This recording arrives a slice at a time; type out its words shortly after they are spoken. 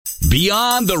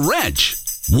Beyond the Wrench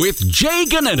with Jay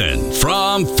Gunnanen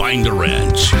from Find a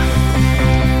Wrench.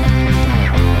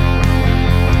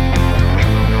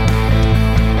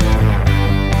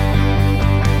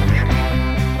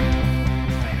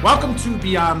 Welcome to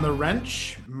Beyond the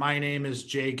Wrench. My name is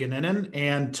Jay Gunnanen,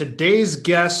 and today's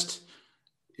guest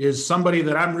is somebody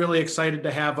that I'm really excited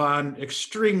to have on.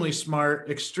 Extremely smart,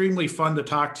 extremely fun to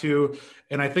talk to,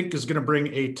 and I think is going to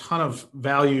bring a ton of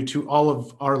value to all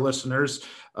of our listeners.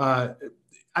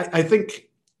 I think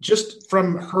just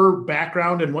from her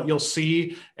background and what you'll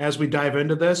see as we dive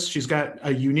into this, she's got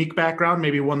a unique background,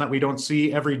 maybe one that we don't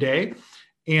see every day,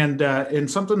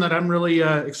 and something that I'm really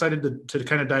excited to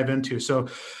kind of dive into. So,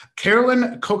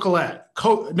 Carolyn Coquelet.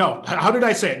 No, how did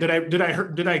I say it?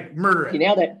 Did I murder it? You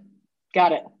nailed it.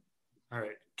 Got it. All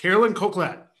right, Carolyn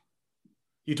Coquelet.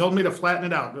 You told me to flatten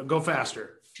it out. Go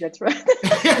faster. That's right.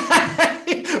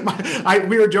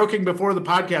 We were joking before the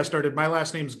podcast started. My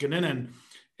last name's Gunnanen,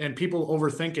 and people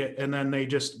overthink it, and then they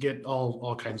just get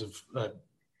all kinds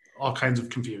of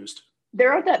confused.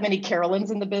 There aren't that many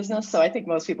Carolyns in the business, so I think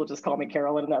most people just call me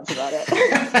Carolyn, and that's about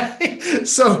it.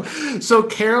 So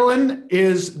Carolyn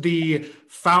is the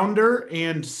founder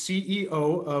and CEO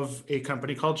of a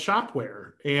company called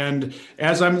Shopware. And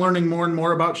as I'm learning more and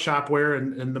more about Shopware,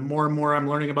 and the more and more I'm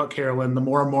learning about Carolyn, the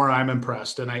more and more I'm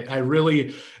impressed. And I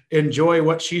really enjoy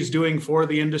what she's doing for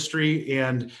the industry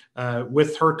and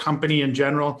with her company in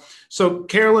general. So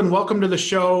Carolyn, welcome to the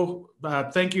show.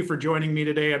 Thank you for joining me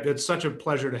today. It's such a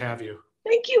pleasure to have you.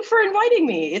 Thank you for inviting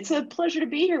me. It's a pleasure to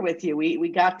be here with you. We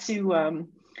got to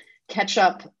catch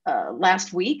up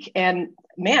last week, and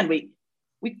man, we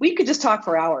could just talk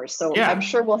for hours. So yeah. I'm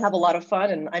sure we'll have a lot of fun.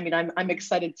 And I mean, I'm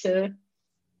excited to,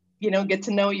 get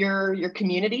to know your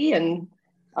community, and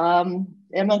I'm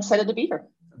excited to be here.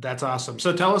 That's awesome.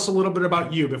 So tell us a little bit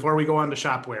about you before we go on to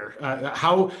Shopware.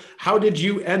 How did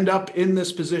you end up in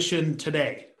this position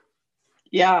today?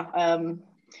 Yeah,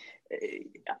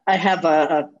 I have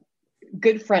a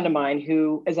good friend of mine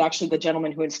who is actually the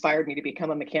gentleman who inspired me to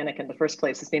become a mechanic in the first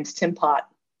place. His name's Tim Pott.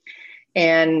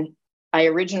 And I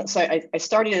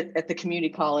started at the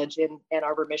community college in Ann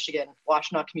Arbor, Michigan,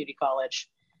 Washtenaw Community College.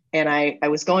 And I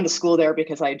was going to school there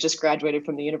because I had just graduated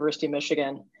from the University of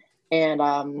Michigan, and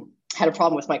had a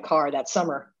problem with my car that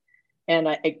summer. And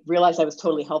I realized I was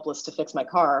totally helpless to fix my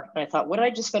car. And I thought, what did I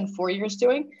just spend 4 years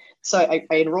doing? So I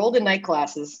enrolled in night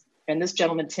classes, and this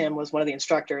gentleman, Tim, was one of the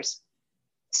instructors.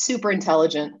 Super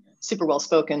intelligent, super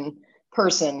well-spoken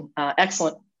person,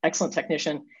 excellent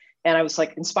technician. And I was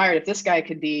like inspired, if this guy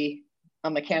could be a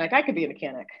mechanic, I could be a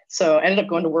mechanic. So I ended up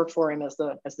going to work for him as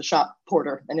the shop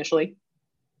porter initially.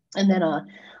 And then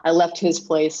I left his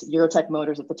place, Eurotech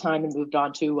Motors at the time, and moved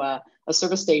on to a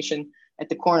service station at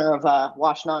the corner of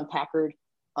Washtenaw and Packard,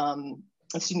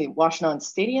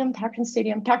 Washtenaw and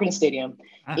Packard Stadium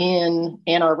in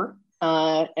Ann Arbor.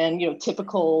 And,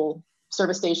 typical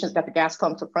service stations, got the gas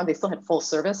pumps up front. They still had full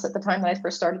service at the time that I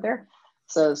first started there.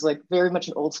 So it was like very much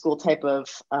an old school type of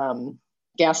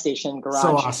gas station garage.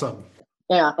 So awesome.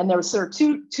 Yeah. And there was sort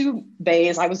of two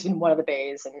bays. I was in one of the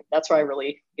bays, and that's where I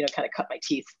really, kind of cut my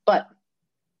teeth. But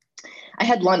I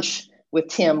had lunch with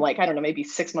Tim, maybe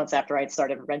 6 months after I'd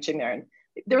started wrenching there. And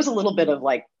there was a little bit of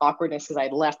awkwardness because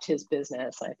I'd left his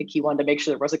business. And I think he wanted to make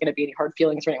sure there wasn't going to be any hard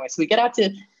feelings or anyway. So we get out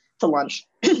to lunch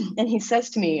and he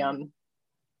says to me, I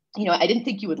didn't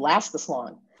think you would last this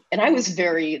long. And I was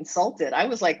very insulted. I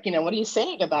was like, what are you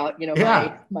saying about,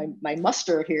 my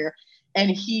muster here? And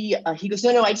he goes,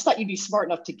 no, I just thought you'd be smart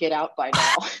enough to get out by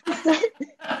now.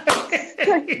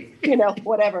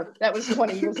 Whatever. That was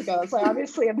 20 years ago. So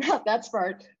obviously I'm not that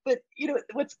smart. But,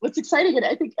 what's exciting, and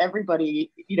I think everybody,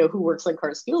 who works on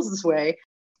cars feels this way,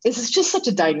 is it's just such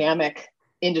a dynamic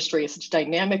industry. It's such a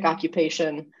dynamic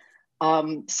occupation.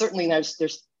 Certainly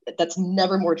that's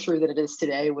never more true than it is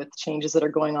today with changes that are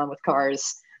going on with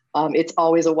cars. It's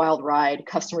always a wild ride.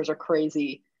 Customers are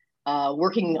crazy.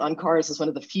 Working on cars is one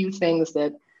of the few things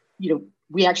that,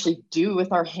 we actually do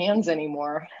with our hands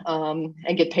anymore, and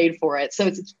get paid for it.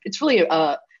 So it's really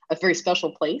a very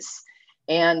special place.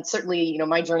 And certainly,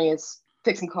 my journey is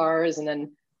fixing cars and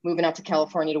then moving out to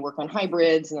California to work on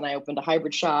hybrids. And then I opened a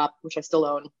hybrid shop, which I still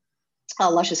own,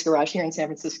 Luscious Garage here in San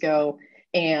Francisco.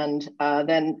 And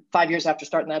then 5 years after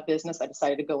starting that business, I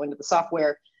decided to go into the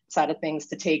software side of things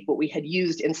to take what we had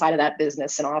used inside of that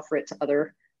business and offer it to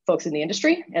other folks in the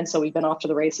industry. And so we've been off to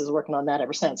the races working on that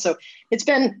ever since. So it's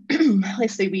been,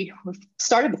 let's say we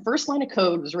started, the first line of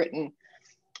code was written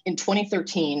in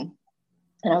 2013.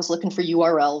 And I was looking for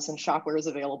URLs, and Shopware is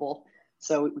available.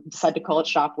 So we decided to call it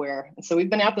Shopware. And so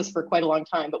we've been at this for quite a long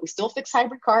time, but we still fix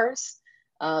hybrid cars,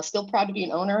 still proud to be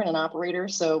an owner and an operator.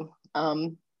 So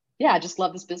yeah, I just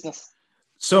love this business.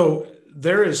 So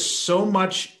there is so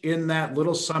much in that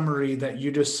little summary that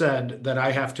you just said that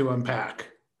I have to unpack.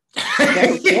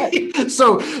 Okay, let's do it.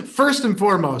 So first and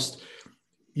foremost,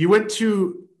 you went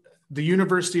to the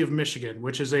University of Michigan,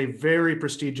 which is a very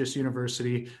prestigious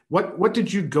university. What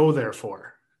did you go there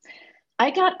for?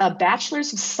 I got a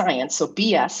bachelor's of science, so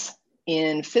BS,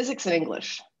 in physics and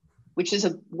English, which is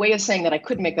a way of saying that I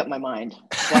couldn't make up my mind.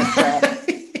 But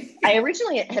I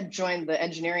originally had joined the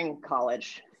engineering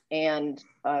college, and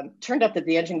turned out that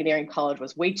the engineering college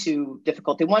was way too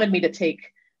difficult. They wanted me to take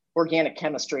organic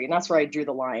chemistry, and that's where I drew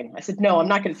the line. I said, no, I'm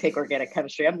not going to take organic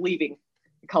chemistry. I'm leaving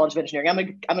the College of Engineering. I'm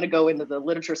going to go into the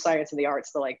literature, science, and the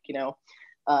arts, the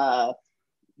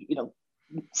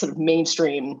sort of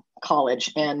mainstream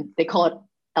college. And they call it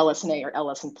LS&A or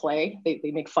LS and Play. They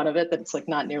make fun of it, that it's like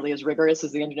not nearly as rigorous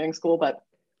as the engineering school, but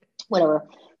whatever.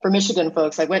 For Michigan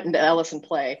folks, I went into LS and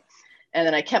Play, and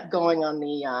then I kept going on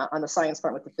the science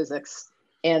part with the physics,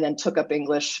 and then took up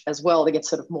English as well to get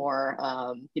sort of more,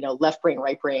 left brain,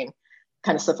 right brain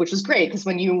kind of stuff, which was great. Because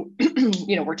when you,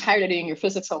 were tired of doing your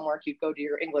physics homework, you'd go do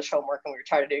your English homework, and when you're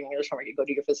tired of doing English homework, you go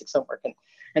do your physics homework,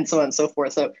 and so on and so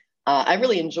forth. So I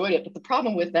really enjoyed it. But the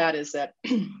problem with that is that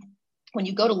when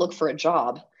you go to look for a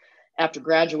job after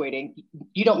graduating,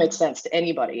 you don't make sense to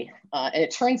anybody. And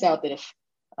it turns out that if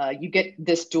you get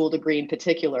this dual degree in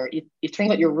particular, it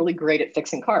turns out you're really great at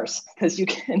fixing cars, because you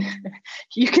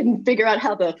can figure out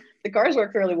how the cars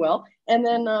work fairly well, and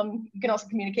then you can also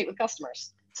communicate with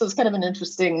customers. So it's kind of an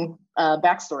interesting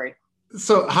backstory.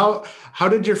 So how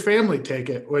did your family take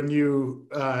it when you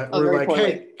were like,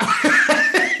 poorly.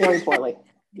 Hey? Very poorly.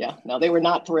 Yeah, no, they were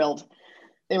not thrilled.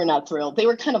 They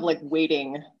were kind of like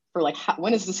waiting for like,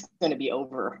 when is this going to be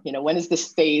over? When is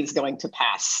this phase going to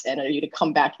pass? And are you to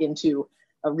come back into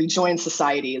a rejoined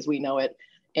society as we know it?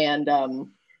 And,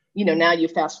 now you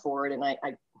fast forward, and I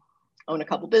own a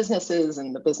couple businesses,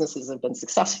 and the businesses have been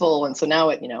successful. And so now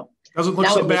it, doesn't look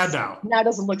so bad now. Now it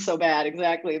doesn't look so bad.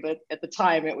 Exactly. But at the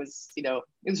time it was, it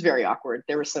was very awkward.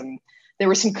 There were some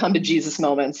come to Jesus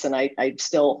moments, and I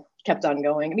still kept on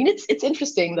going. I mean, it's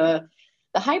interesting. The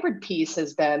hybrid piece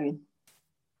has been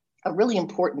a really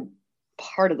important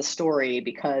part of the story,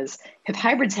 because if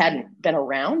hybrids hadn't been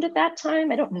around at that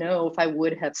time, I don't know if I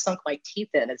would have sunk my teeth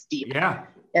in as deep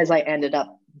as I ended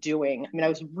up doing. I mean, I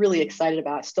was really excited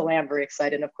about it, still am very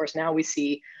excited. And of course, now we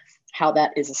see how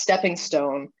that is a stepping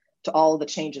stone to all of the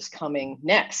changes coming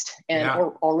next and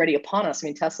or already upon us. I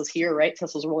mean, Tesla's here, right?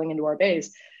 Tesla's rolling into our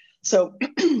bays. So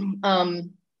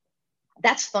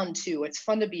that's fun too. It's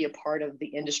fun to be a part of the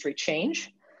industry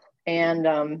change, and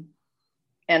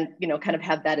kind of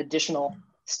have that additional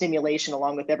stimulation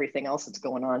along with everything else that's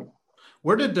going on.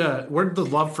 Where did the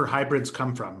love for hybrids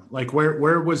come from? Like,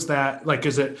 where was that? Like,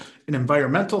 is it an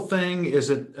environmental thing? Is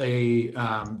it a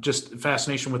just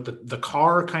fascination with the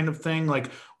car kind of thing? Like,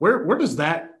 where does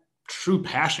that true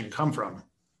passion come from?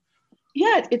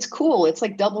 Yeah, it's cool. It's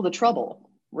like double the trouble,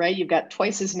 right? You've got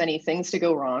twice as many things to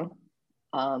go wrong.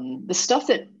 The stuff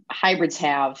that hybrids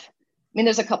have, I mean,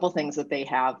 there's a couple things that they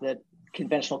have that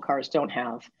conventional cars don't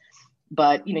have,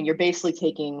 but you're basically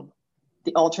taking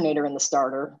the alternator and the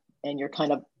starter, and you're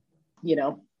kind of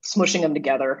smushing them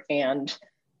together and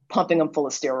pumping them full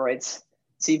of steroids.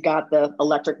 So you've got the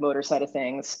electric motor side of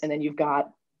things, and then you've got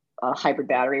a hybrid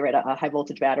battery, right? A high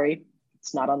voltage battery.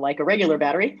 It's not unlike a regular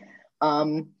battery,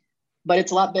 but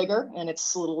it's a lot bigger, and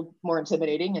it's a little more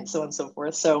intimidating, and so on and so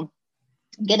forth. So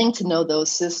getting to know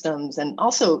those systems, and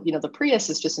also the Prius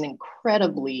is just an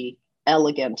incredibly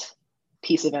elegant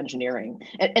piece of engineering,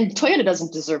 and Toyota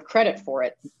doesn't deserve credit for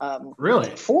it. Really?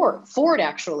 Ford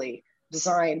actually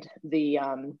designed the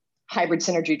hybrid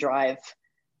synergy drive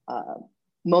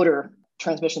motor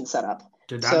transmission setup.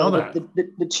 Did not know that.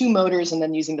 The two motors, and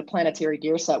then using the planetary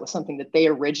gear set, was something that they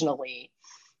originally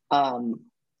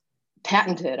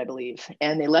patented, I believe,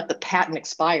 and they let the patent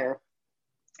expire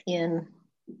in,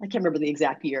 I can't remember the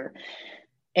exact year,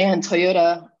 and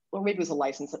Toyota, or maybe it was a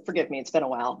license, forgive me, it's been a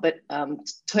while, but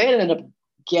Toyota ended up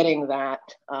getting that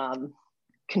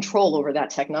control over that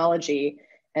technology.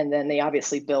 And then they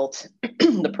obviously built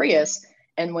the Prius.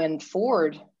 And when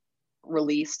Ford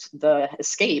released the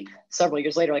Escape several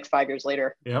years later, like 5 years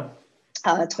later,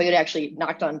 Toyota actually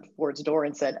knocked on Ford's door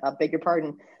and said, beg your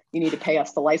pardon, you need to pay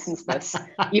us to license this,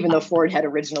 even though Ford had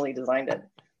originally designed it.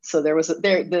 So there was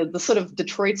the sort of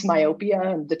Detroit's myopia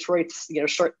and Detroit's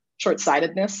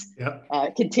short-sightedness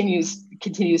continues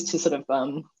to sort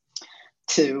of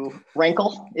to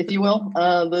rankle, if you will,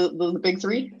 the big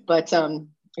three. But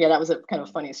that was a kind of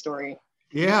funny story.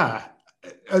 Yeah.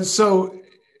 So,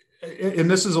 and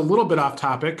this is a little bit off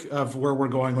topic of where we're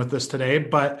going with this today,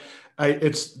 but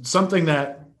it's something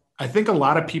that I think a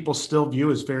lot of people still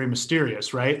view as very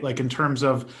mysterious, right? Like in terms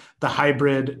of the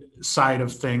hybrid side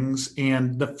of things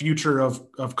and the future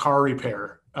of car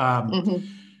repair. And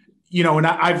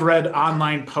I've read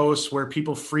online posts where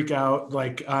people freak out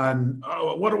like on,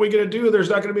 oh, what are we going to do?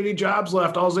 There's not going to be any jobs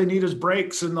left. All they need is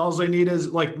brakes, and all they need is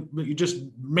like just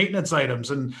maintenance items.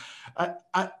 And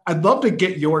I'd love to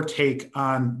get your take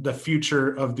on the future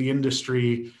of the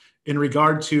industry in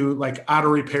regard to like auto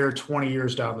repair 20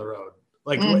 years down the road.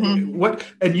 Like what,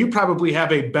 and you probably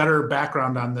have a better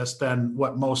background on this than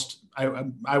what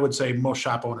I would say most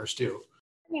shop owners do.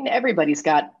 I mean, everybody's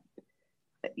got,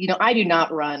 I do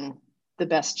not run the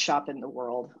best shop in the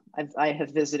world. I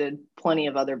have visited plenty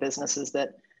of other businesses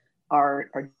that are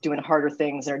doing harder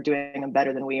things and are doing them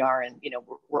better than we are. And,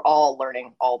 we're all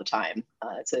learning all the time.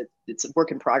 It's a work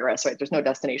in progress, right? There's no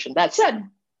destination. That said,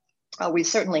 we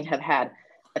certainly have had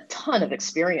a ton of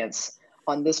experience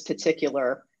on this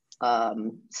particular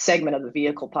segment of the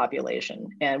vehicle population.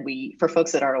 And for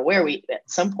folks that aren't aware, we at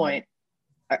some point,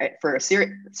 for a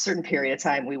certain period of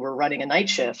time, we were running a night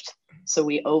shift. So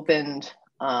we opened,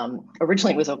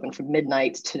 originally it was open from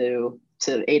midnight to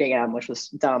 8 a.m., which was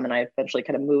dumb. And I eventually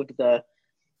kind of moved the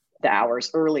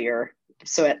hours earlier.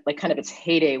 So at like kind of its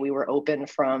heyday, we were open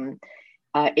from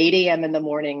 8 a.m. in the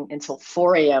morning until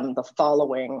 4 a.m. the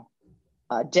following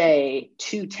day,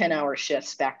 2 10-hour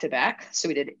shifts back to back. So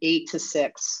we did 8 to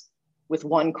 6 with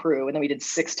one crew, and then we did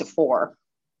 6 to 4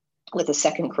 with a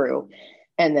second crew.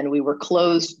 And then we were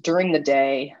closed during the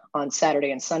day on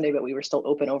Saturday and Sunday, but we were still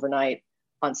open overnight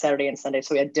on Saturday and Sunday.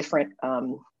 So we had different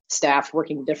staff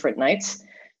working different nights.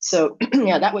 So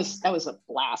yeah, that was a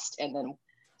blast. And then,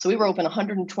 so we were open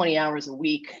 120 hours a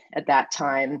week at that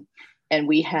time. And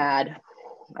we had,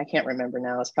 I can't remember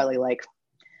now, it's probably like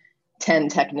 10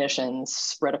 technicians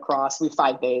spread across. We have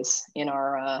 5 days in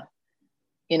our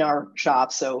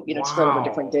shop. So, spread over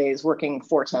different days, working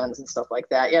 410s and stuff like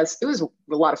that. Yes, it was a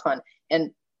lot of fun.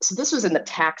 And so this was in the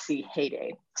taxi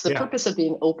heyday. So the purpose of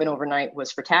being open overnight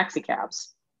was for taxi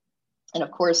cabs. And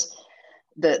of course,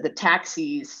 the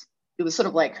taxis, it was sort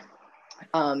of like,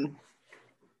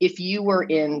 if you were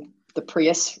in the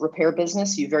Prius repair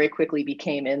business, you very quickly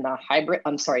became in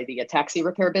the taxi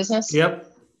repair business. Yep.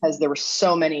 Because there were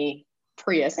so many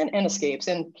Prius and Escapes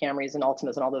and Camrys and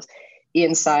Altimas and all those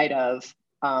inside of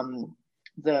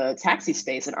the taxi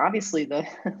space. And obviously the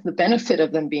benefit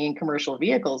of them being commercial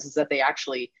vehicles is that they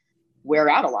actually wear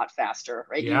out a lot faster,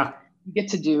 right? Yeah. You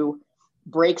get to do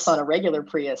brakes on a regular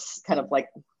Prius kind of like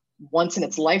once in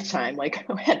its lifetime, like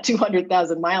at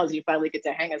 200,000 miles, you finally get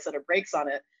to hang a set of brakes on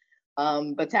it.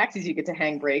 But taxis, you get to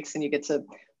hang brakes and you get to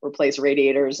replace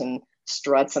radiators and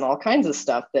struts and all kinds of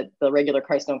stuff that the regular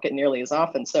cars don't get nearly as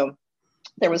often. So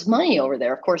there was money over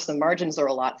there. Of course, the margins are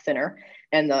a lot thinner.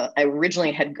 And I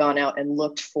originally had gone out and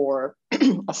looked for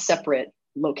a separate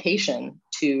location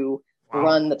to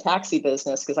run the taxi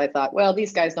business because I thought, well,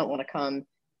 these guys don't want to come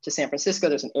to San Francisco.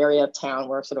 There's an area of town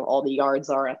where sort of all the yards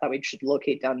are. I thought we should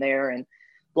locate down there and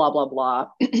blah, blah, blah.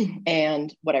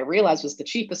 And what I realized was the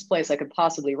cheapest place I could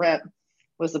possibly rent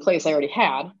was the place I already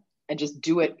had and just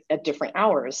do it at different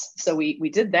hours. So we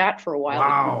did that for a while.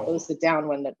 Wow. We closed it down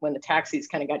when the taxis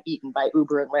kind of got eaten by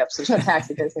Uber and Lyft. So there's no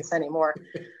taxi business anymore.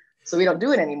 So we don't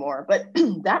do it anymore. But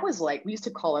that was like, we used to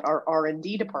call it our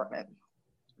R&D department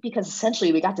because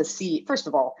essentially we got to see, first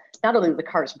of all, not only do the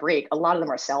cars break, a lot of them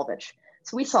are salvage.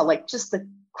 So we saw like just the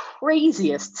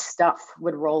craziest stuff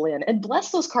would roll in, and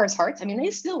bless those cars' hearts. I mean, they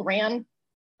still ran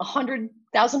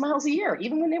 100,000 miles a year,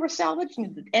 even when they were salvaged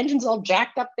and the engine's all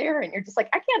jacked up there. And you're just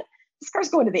like, this car's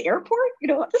going to the airport.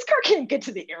 This car can't get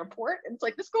to the airport. And it's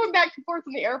like this going back and forth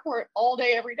from the airport all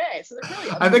day, every day. So they're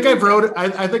really, I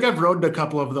think I've rode a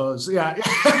couple of those. Yeah.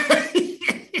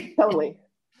 Totally.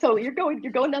 You're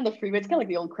going down the freeway. It's kind of like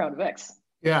the old Crown Vics.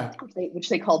 Yeah. Which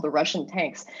they called the Russian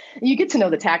tanks. And you get to know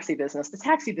the taxi business. The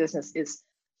taxi business is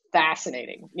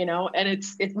fascinating, and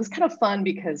it was kind of fun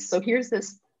because here's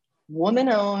this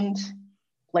woman-owned,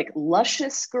 like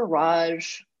luscious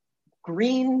garage,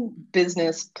 green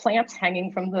business, plants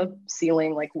hanging from the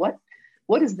ceiling. Like what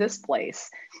is this place?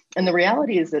 And the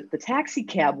reality is that the taxi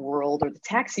cab world or the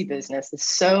taxi business is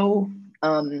so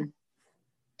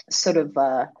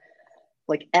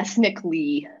like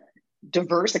ethnically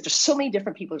diverse. Like there's so many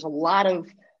different people. There's a lot of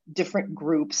different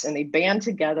groups and they band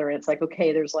together. And it's like,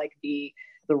 okay, there's like the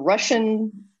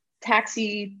Russian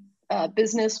taxi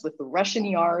business with the Russian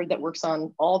yard that works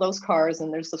on all those cars.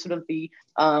 And there's the sort of the,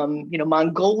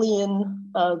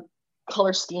 Mongolian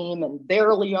color scheme and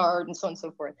barrel yard and so on and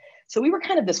so forth. So we were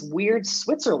kind of this weird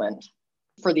Switzerland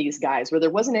for these guys, where there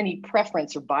wasn't any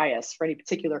preference or bias for any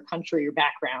particular country or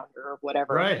background or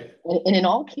whatever. Right. And in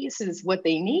all cases, what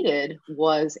they needed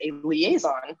was a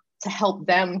liaison to help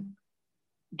them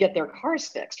get their cars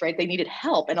fixed, right? They needed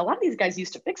help. And a lot of these guys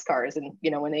used to fix cars and,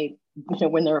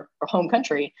 when they're home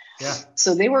country. Yeah.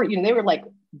 So they were like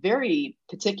very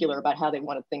particular about how they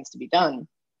wanted things to be done.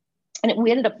 And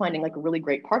we ended up finding like a really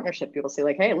great partnership. People say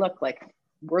like, hey, look, like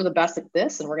we're the best at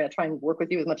this and we're going to try and work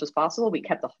with you as much as possible. We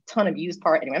kept a ton of used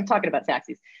part. Anyway, I'm talking about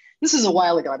taxis. This is a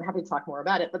while ago. I'm happy to talk more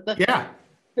about it. But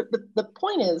the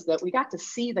point is that we got to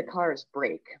see the cars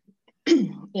break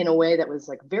in a way that was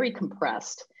like very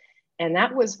compressed. And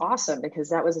that was awesome because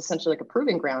that was essentially like a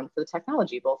proving ground for the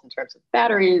technology, both in terms of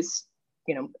batteries,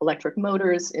 electric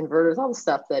motors, inverters, all the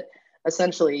stuff that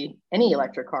essentially any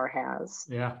electric car has.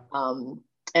 Yeah.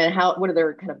 And what are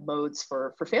their kind of modes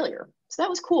for failure? So that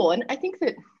was cool. And I think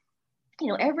that,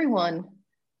 everyone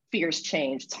fears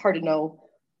change. It's hard to know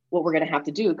what we're going to have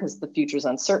to do because the future is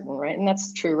uncertain, right? And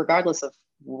that's true regardless of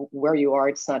where you are.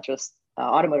 It's not just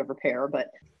automotive repair,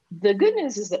 but the good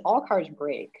news is that all cars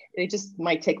break. They just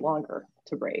might take longer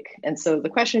to break. And so the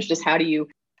question is just how do you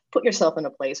put yourself in a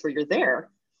place where you're there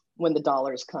when the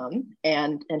dollars come,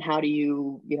 and how do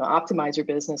you optimize your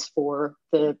business for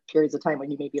the periods of time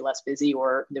when you may be less busy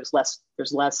or there's less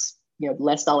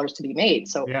dollars to be made.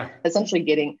 So essentially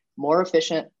getting more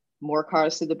efficient, more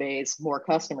cars through the bays, more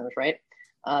customers, right?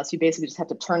 So you basically just have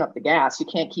to turn up the gas. You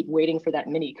can't keep waiting for that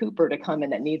Mini Cooper to come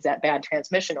in that needs that bad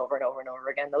transmission over and over and over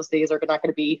again. Those days are not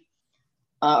going to be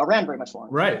around very much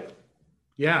longer. Right.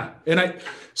 Yeah.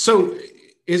 So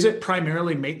is it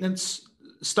primarily maintenance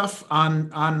stuff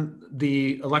on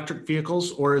the electric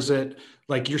vehicles, or is it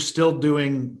like you're still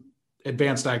doing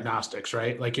advanced diagnostics,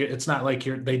 right? Like it's not like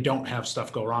they don't have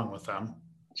stuff go wrong with them.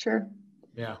 Sure.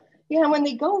 Yeah. Yeah. When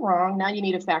they go wrong, now you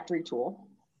need a factory tool.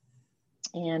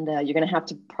 And you're going to have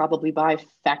to probably buy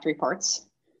factory parts,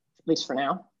 at least for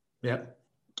now. Yeah.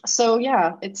 So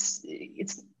yeah, it's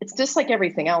just like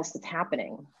everything else that's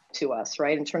happening to us,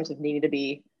 right? In terms of needing to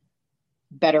be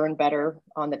better and better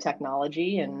on the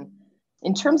technology, and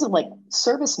in terms of like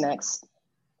service mix,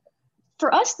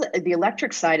 for us, the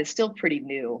electric side is still pretty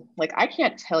new. Like I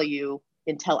can't tell you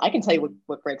I can tell you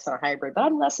what breaks on a hybrid, but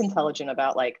I'm less intelligent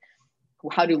about like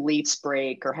how do Leafs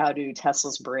break or how do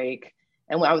Teslas break.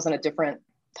 And when I was on a different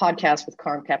podcast with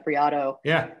Carm Capriato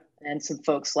and some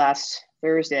folks last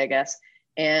Thursday, I guess,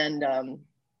 and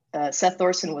Seth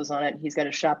Thorson was on it. He's got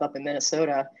a shop up in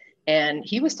Minnesota, and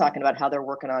he was talking about how they're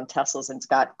working on Teslas and it's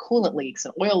got coolant leaks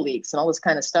and oil leaks and all this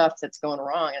kind of stuff that's going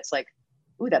wrong. It's like,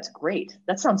 ooh, that's great.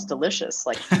 That sounds delicious.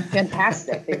 Like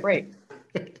fantastic. They break.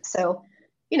 So,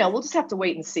 we'll just have to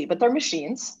wait and see, but they're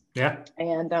machines. Yeah.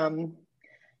 And,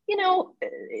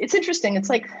 it's interesting. It's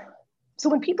like, so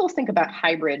when people think about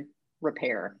hybrid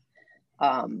repair,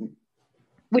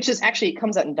 which is actually, it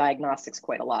comes out in diagnostics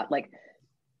quite a lot. Like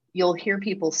you'll hear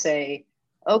people say,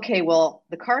 okay, well,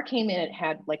 the car came in, it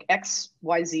had like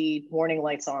XYZ warning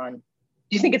lights on. Do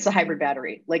you think it's a hybrid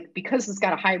battery? Like, because it's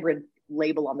got a hybrid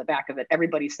label on the back of it,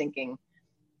 everybody's thinking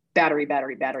battery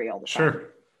all the time. Sure.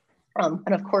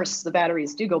 And of course the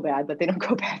batteries do go bad, but they don't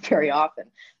go bad very often.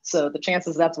 So the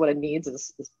chances that's what it needs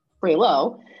is pretty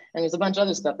low. And there's a bunch of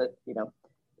other stuff that,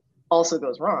 also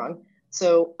goes wrong.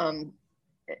 So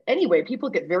anyway, people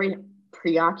get very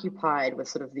preoccupied with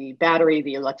sort of the battery,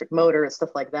 the electric motor, and stuff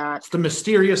like that. It's the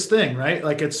mysterious thing, right?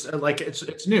 Like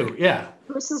it's new. Yeah.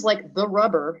 Versus like the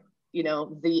rubber,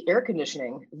 the air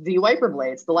conditioning, the wiper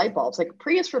blades, the light bulbs. Like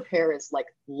Prius repair is like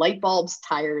light bulbs,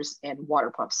 tires, and water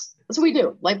pumps. That's what we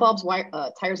do. Light bulbs,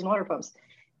 tires, and water pumps.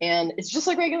 And it's just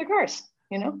like regular cars,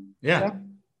 Yeah.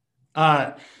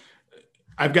 So.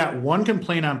 I've got one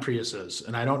complaint on Priuses,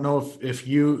 and I don't know if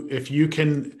you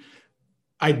can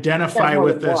identify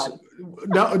with this.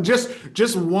 No,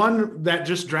 just one that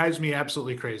just drives me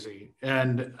absolutely crazy.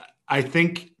 And I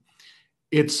think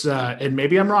it's, and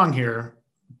maybe I'm wrong here,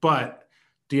 but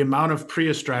the amount of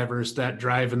Prius drivers that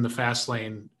drive in the fast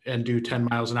lane and do 10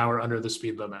 miles an hour under the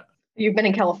speed limit. You've been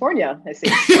in California, I see.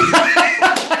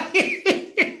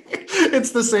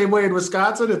 It's the same way in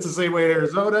Wisconsin. It's the same way in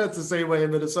Arizona. It's the same way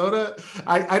in Minnesota.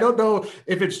 I don't know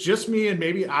if it's just me and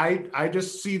maybe I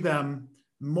just see them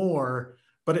more,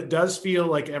 but it does feel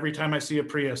like every time I see a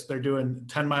Prius, they're doing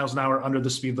 10 miles an hour under the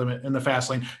speed limit in the fast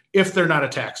lane, if they're not a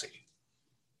taxi.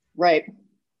 Right.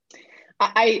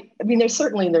 I mean,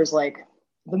 there's like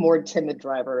the more timid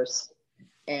drivers,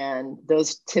 and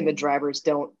those timid drivers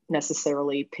don't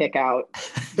necessarily pick out,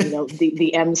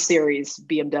 the M series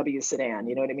BMW sedan.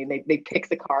 You know what I mean? They pick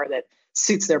the car that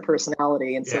suits their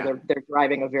personality, and so they're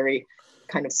driving a very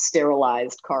kind of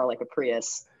sterilized car like a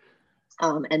Prius.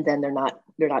 And then they're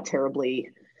not terribly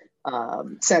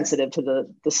sensitive to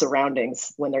the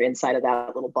surroundings when they're inside of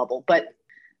that little bubble. But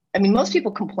I mean, most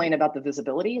people complain about the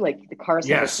visibility. Like the cars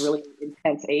have this really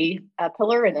intense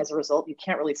pillar, and as a result, you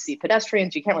can't really see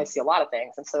pedestrians. You can't really see a lot of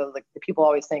things. And so the people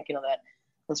always think, that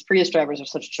those Prius drivers are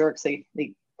such jerks. They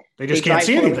just can't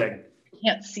see anything.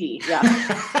 Can't see,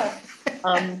 yeah.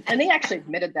 And they actually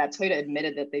admitted that. Toyota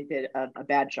admitted that they did a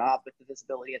bad job with the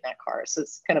visibility in that car. So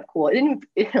it's kind of cool.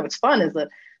 What's fun is the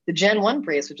Gen 1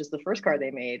 Prius, which is the first car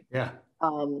they made,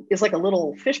 is like a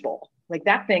little fishbowl. Like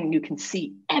that thing, you can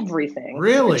see everything.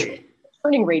 Really? The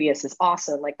turning radius is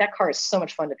awesome. Like that car is so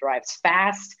much fun to drive. It's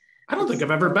fast. I don't think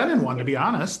I've ever been in one, to be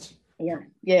honest.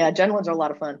 Yeah. Gen 1s are a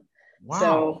lot of fun. Wow.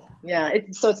 So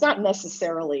so it's not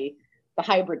necessarily the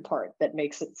hybrid part that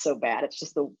makes it so bad. It's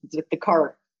just the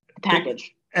car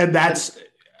package. And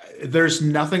there's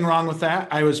nothing wrong with that.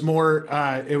 I was more,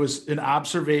 it was an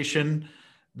observation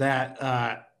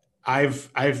that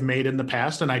I've made in the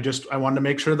past. And I wanted to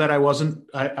make sure that I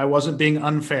wasn't being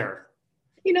unfair.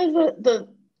 The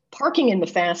parking in the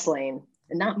fast lane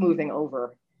and not moving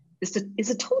over is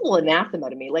a total anathema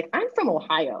to me. Like I'm from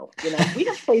Ohio, we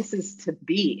have places to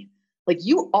be. Like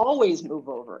you always move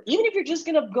over, even if you're just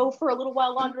going to go for a little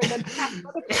while longer and then pass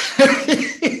another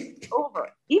over.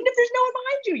 Even if there's no one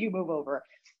behind you, you move over.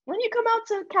 When you come out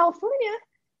to California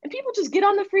and people just get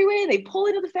on the freeway and they pull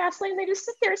into the fast lane, and they just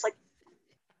sit there. It's like,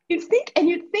 you'd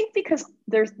think because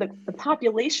there's the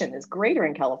population is greater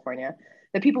in California,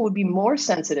 that people would be more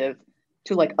sensitive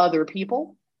to like other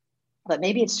people. But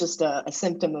maybe it's just a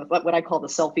symptom of what I call the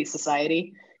selfie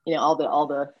society. All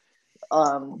the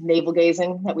navel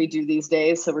gazing that we do these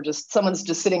days. So someone's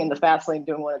just sitting in the fast lane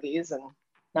doing one of these and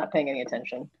not paying any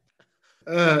attention.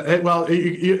 Well,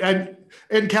 and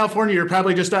in California, you're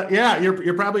probably just out. Yeah,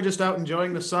 you're probably just out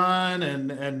enjoying the sun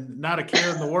and not a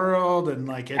care in the world. And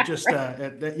like it just,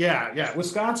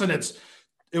 Wisconsin,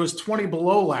 it was 20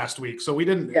 below last week, so we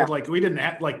didn't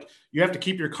you have to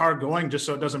keep your car going just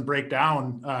so it doesn't break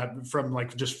down from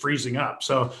like just freezing up.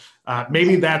 So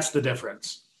maybe that's the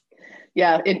difference.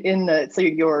 Yeah, so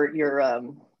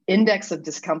your index of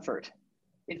discomfort.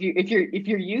 If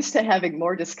you're used to having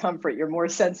more discomfort, you're more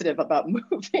sensitive about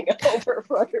moving over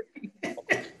for other people.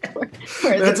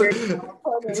 Whereas whatever.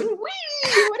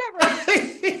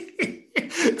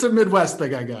 It's a Midwest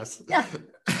thing, I guess. Yeah.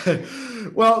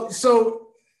 Well, so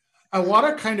I want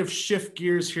to kind of shift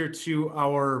gears here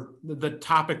to the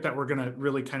topic that we're going to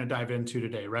really kind of dive into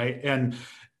today, right? And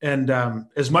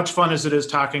as much fun as it is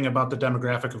talking about the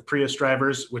demographic of Prius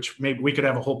drivers, which maybe we could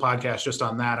have a whole podcast just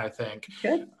on that, I think.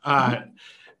 Good.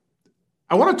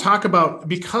 I want to talk about,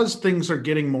 because things are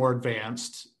getting more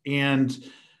advanced and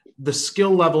the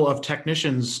skill level of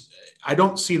technicians, I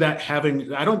don't see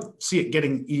it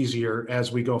getting easier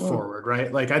as we go forward,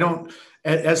 right? Like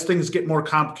as things get more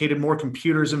complicated, more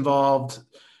computers involved,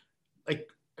 like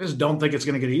I just don't think it's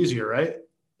going to get easier, right?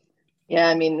 Yeah,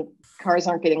 I mean, cars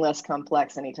aren't getting less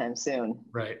complex anytime soon.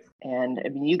 Right. And I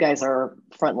mean, you guys are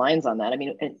front lines on that. I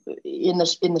mean, in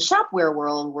the shopware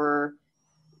world, we're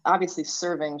obviously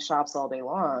serving shops all day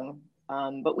long,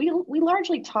 but we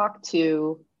largely talk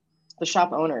to the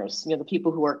shop owners, the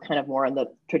people who are kind of more on the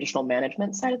traditional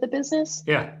management side of the business.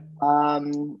 Yeah.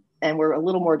 And we're a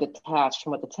little more detached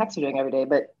from what the techs are doing every day.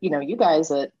 But, you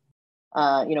guys at,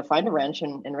 Find a Wrench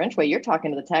and Wrenchway, you're talking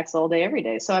to the techs all day, every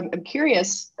day. So I'm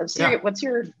curious, what's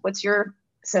your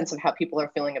sense of how people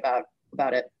are feeling about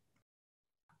it?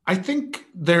 I think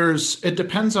it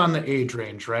depends on the age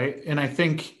range, right? And I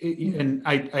think, and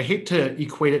I hate to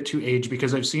equate it to age,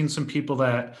 because I've seen some people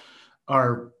that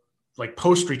are like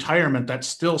post-retirement that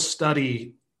still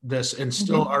study this and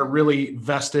still are really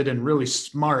vested and really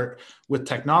smart with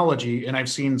technology. And I've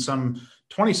seen some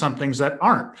 20-somethings that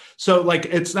aren't. So like,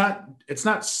 it's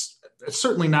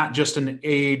certainly not just an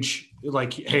age,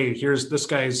 like, hey, here's this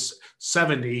guy's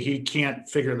 70, he can't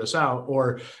figure this out,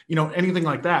 or, anything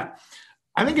like that.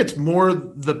 I think it's more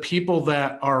the people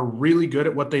that are really good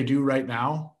at what they do right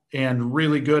now and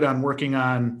really good on working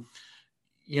on,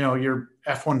 your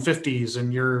F-150s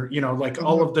and your,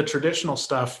 all of the traditional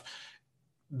stuff,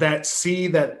 that see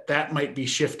that might be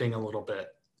shifting a little bit,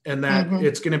 and that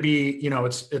it's going to be,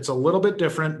 it's a little bit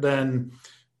different than,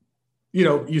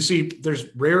 you see there's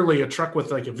rarely a truck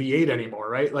with like a V8 anymore,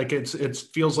 right? Like it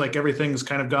feels like everything's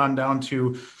kind of gone down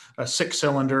to a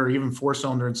 6-cylinder or even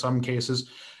 4-cylinder in some cases.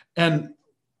 And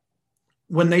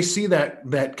when they see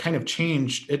that kind of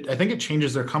change, I think it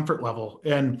changes their comfort level.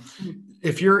 And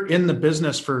if you're in the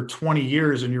business for 20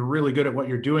 years and you're really good at what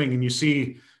you're doing, and you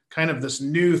see kind of this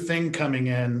new thing coming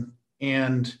in,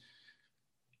 and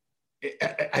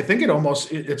I think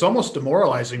it's almost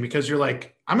demoralizing, because you're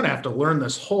like, I'm going to have to learn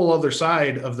this whole other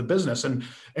side of the business. And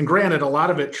granted, a lot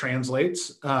of it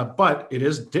translates, but it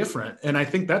is different. And I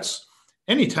think that's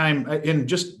anytime in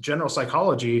just general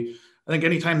psychology, I think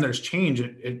anytime there's change,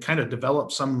 it kind of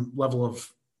develops some level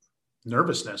of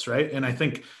nervousness. Right. And I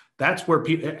think that's where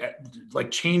people, like,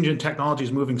 change in technology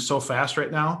is moving so fast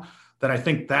right now that I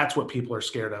think that's what people are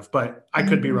scared of, but I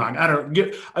could be wrong. I don't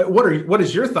get, what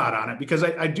is your thought on it? Because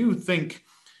I do think,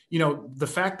 the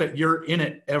fact that you're in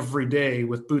it every day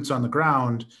with boots on the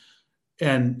ground,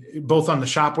 and both on the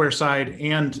shopware side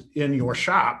and in your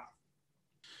shop,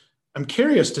 I'm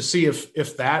curious to see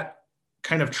if that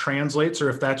kind of translates, or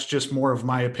if that's just more of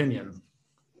my opinion.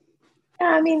 Yeah,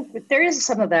 I mean, there is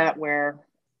some of that where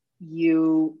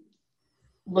you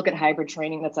look at hybrid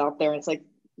training that's out there, and it's like,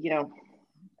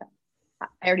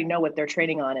 I already know what they're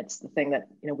training on. It's the thing that,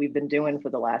 we've been doing for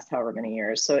the last however many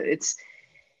years. So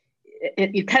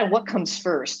it kind of, what comes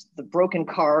first, the broken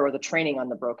car or the training on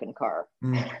the broken car?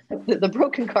 The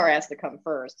broken car has to come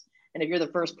first. And if you're the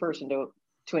first person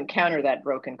to encounter that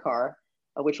broken car,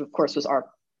 which of course was our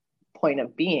point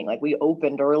of being, like, we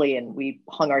opened early and we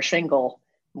hung our shingle.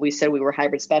 We said we were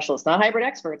hybrid specialists, not hybrid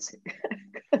experts,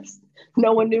 because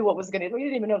no one knew we didn't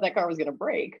even know if that car was going to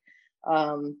break.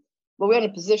 But we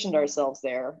had positioned ourselves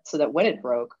there so that when it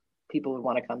broke, people would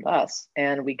want to come to us,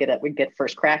 and we'd get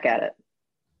first crack at it.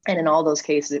 And in all those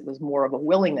cases, it was more of a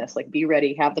willingness, like, be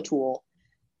ready, have the tool,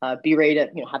 be ready to,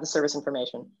 have the service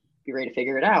information, be ready to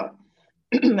figure it out,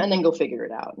 and then go figure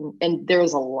it out. And there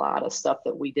was a lot of stuff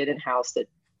that we did in-house that,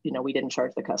 we didn't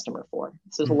charge the customer for.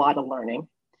 So there's a lot of learning.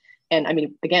 And I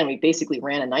mean, again, we basically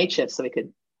ran a night shift so we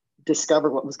could discover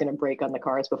what was going to break on the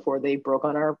cars before they broke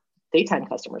on our daytime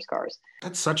customers' cars.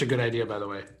 That's such a good idea, by the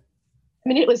way. I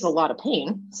mean, it was a lot of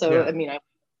pain. So, yeah. I mean, I don't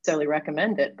necessarily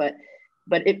recommend it, but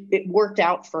it worked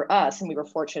out for us. And we were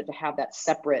fortunate to have that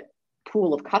separate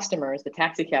pool of customers, the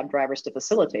taxi cab drivers, to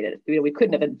facilitate it. We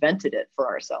couldn't have invented it for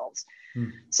ourselves.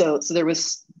 So there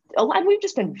was a lot. We've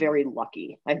just been very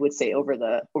lucky, I would say, over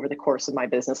the course of my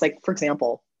business. Like, for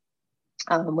example,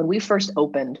 when we first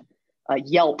opened,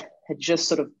 Yelp had just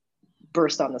sort of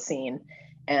burst on the scene.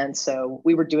 And so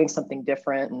we were doing something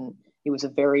different, and it was a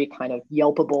very kind of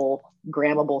Yelpable,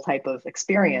 Grammable type of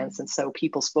experience. And so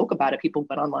people spoke about it. People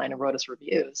went online and wrote us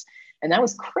reviews. And that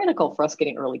was critical for us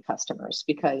getting early customers,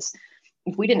 because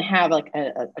if we didn't have like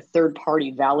a third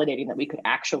party validating that we could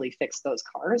actually fix those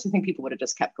cars, I think people would have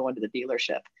just kept going to the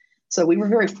dealership. So we were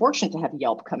very fortunate to have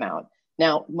Yelp come out.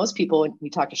 Now, most people, when you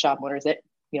talk to shop owners, that,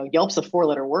 Yelp's a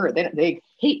 4-letter word. They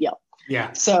hate Yelp.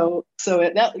 Yeah. So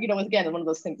that, again, one of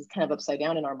those things is kind of upside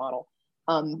down in our model.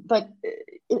 But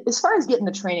as far as getting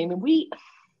the training, I mean,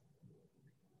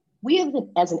 we have,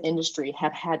 as an industry,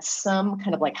 have had some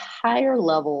kind of like higher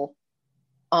level,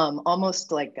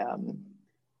 almost like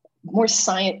more not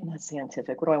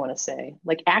scientific, what do I want to say?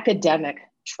 Like academic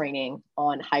training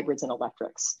on hybrids and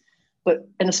electrics,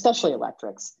 and especially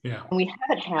electrics. Yeah. And we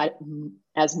haven't had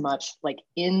as much like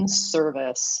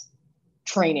in-service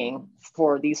training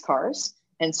for these cars.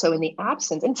 And so in the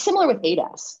absence, and similar with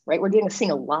ADAS, right? We're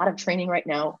seeing a lot of training right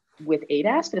now with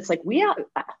ADAS, but it's like,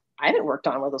 I haven't worked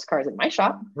on one of those cars in my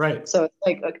shop. Right. So it's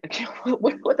like, okay,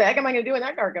 what the heck am I going to do when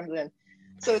that car comes in?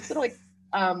 So it's sort of like,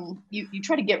 you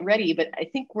try to get ready, but I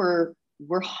think we're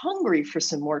hungry for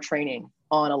some more training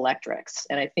on electrics.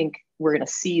 And I think we're going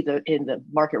to see in the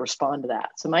market respond to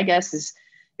that. So my guess is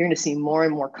you're going to see more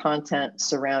and more content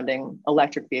surrounding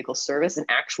electric vehicle service and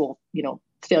actual,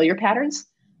 failure patterns.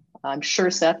 I'm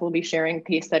sure Seth will be sharing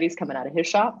case studies coming out of his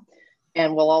shop,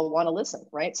 and we'll all want to listen,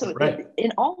 right? So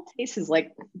in all cases,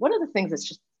 like, one of the things that's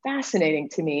just fascinating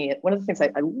to me, one of the things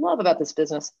I love about this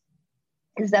business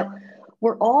is that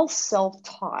we're all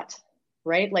self-taught,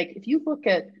 right? Like, if you look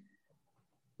at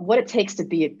what it takes to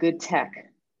be a good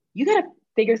tech, you got to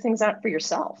figure things out for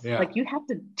yourself. Yeah. Like, you have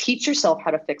to teach yourself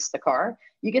how to fix the car.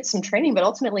 You get some training, but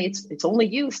ultimately it's only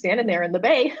you standing there in the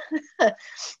bay.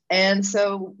 And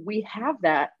so we have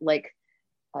that like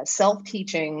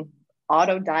self-teaching,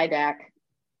 autodidact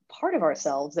part of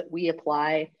ourselves that we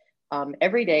apply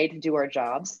every day to do our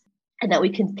jobs, and that we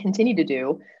can continue to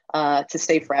do to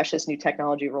stay fresh as new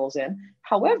technology rolls in.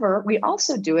 However, we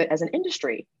also do it as an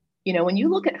industry. When you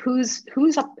look at who's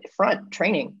up front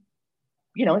training,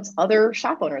 it's other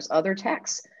shop owners, other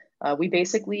techs. We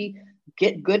basically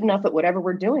get good enough at whatever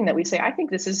we're doing that we say, I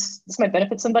think this might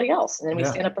benefit somebody else. And then we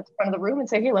stand up at the front of the room and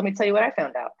say, hey, let me tell you what I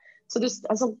found out. So there's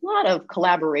a lot of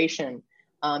collaboration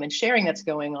and sharing that's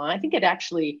going on. I think it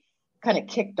actually kind of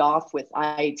kicked off with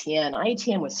IATN.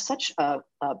 IATN was such a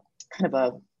kind of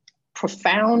a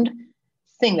profound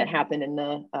thing that happened in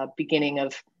the beginning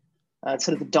of sort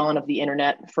of the dawn of the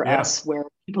internet for Yeah. us, where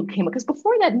people came, because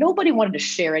before that, nobody wanted to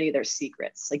share any of their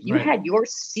secrets. Like you Right. had your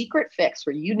secret fix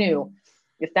where you knew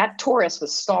if that Taurus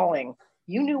was stalling,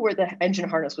 you knew where the engine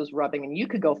harness was rubbing and you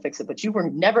could go fix it, but you were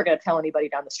never going to tell anybody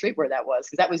down the street where that was,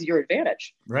 because that was your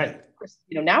advantage. Right.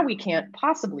 Now we can't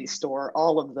possibly store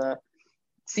all of the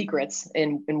secrets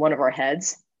in one of our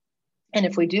heads. And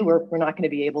if we do, we're not going to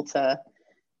be able to,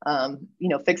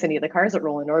 fix any of the cars that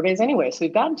roll into our bays anyway. So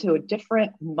we've gotten to a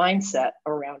different mindset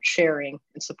around sharing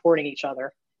and supporting each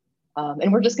other.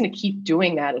 And we're just going to keep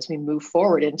doing that as we move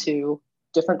forward into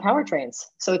different powertrains.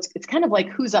 So it's kind of like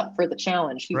who's up for the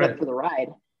challenge, who's Right. up for the ride.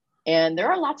 And there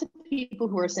are lots of people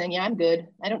who are saying, yeah, I'm good.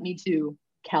 I don't need to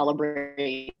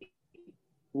calibrate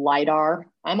LiDAR.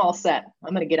 I'm all set.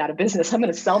 I'm going to get out of business. I'm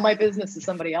going to sell my business to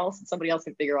somebody else, and somebody else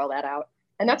can figure all that out.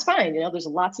 And that's fine. There's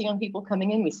lots of young people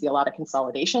coming in. We see a lot of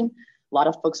consolidation. A lot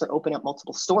of folks are opening up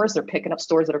multiple stores. They're picking up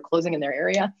stores that are closing in their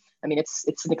area. I mean, it's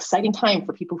an exciting time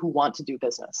for people who want to do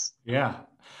business. Yeah.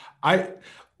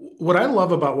 What I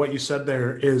love about what you said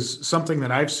there is something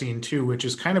that I've seen too, which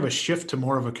is kind of a shift to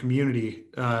more of a community,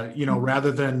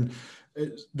 rather than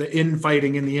the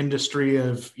infighting in the industry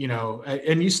of,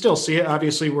 and you still see it.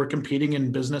 Obviously, we're competing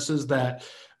in businesses that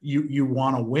you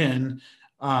want to win.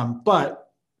 But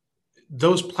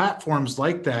those platforms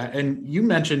like that, and you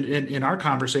mentioned in our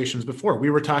conversations before, we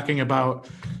were talking about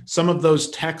some of those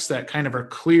techs that kind of are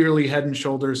clearly head and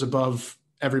shoulders above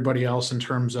everybody else in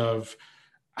terms of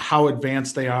how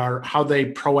advanced they are, how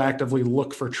they proactively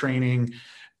look for training.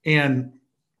 And,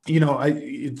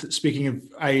 speaking of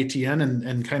IATN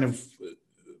and kind of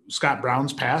Scott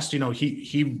Brown's past,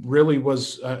 he really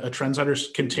was a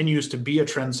trendsetter, continues to be a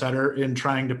trendsetter in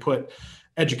trying to put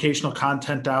educational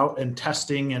content out and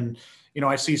testing. And,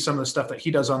 I see some of the stuff that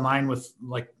he does online with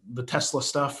like the Tesla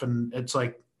stuff. And it's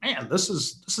like, man, this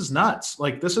is nuts.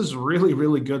 Like, this is really,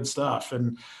 really good stuff.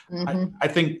 And I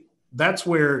think that's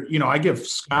where, I give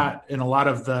Scott and a lot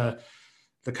of the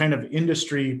kind of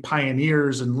industry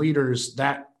pioneers and leaders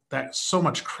that so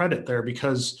much credit there,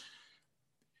 because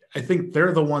I think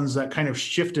they're the ones that kind of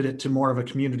shifted it to more of a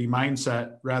community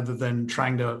mindset rather than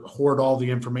trying to hoard all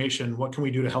the information. What can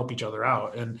we do to help each other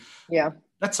out? And yeah,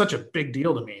 that's such a big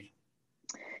deal to me.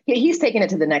 Yeah, he's taken it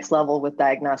to the next level with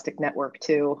Diagnostic Network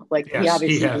too. Like, yes, he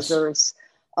obviously deserves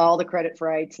all the credit for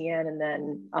IATN, and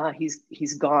then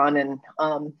he's gone and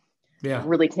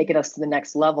really taken us to the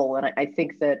next level. And I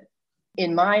think that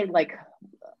in my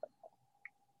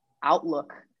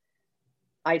outlook,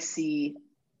 I see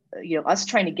us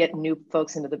trying to get new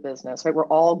folks into the business, right? We're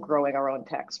all growing our own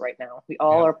techs right now. We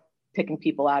all are picking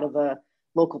people out of the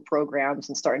local programs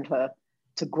and starting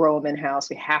to grow them in-house.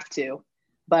 We have to.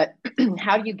 But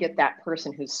how do you get that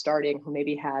person who's starting, who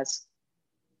maybe has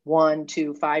 1,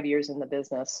 2, 5 years in the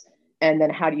business? And then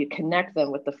how do you connect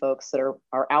them with the folks that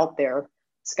are out there?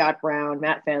 Scott Brown,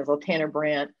 Matt Fanslow, Tanner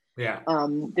Brandt. Yeah.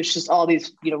 There's just all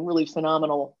these, really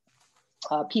phenomenal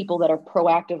people that are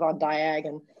proactive on Diag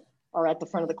and are at the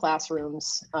front of the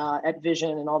classrooms at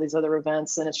Vision and all these other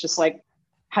events. And it's just like,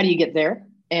 how do you get there?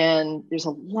 And there's a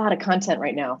lot of content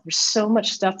right now. There's so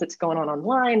much stuff that's going on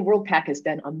online. WorldPAC has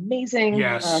been amazing.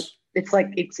 Yes.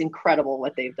 It's incredible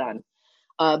what they've done.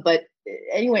 But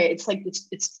anyway,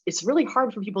 it's really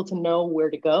hard for people to know where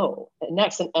to go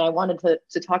next. And I wanted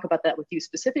to talk about that with you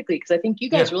specifically, because I think you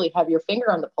guys really have your finger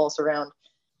on the pulse around,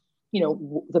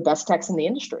 the best techs in the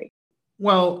industry.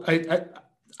 Well,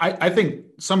 I think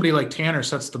somebody like Tanner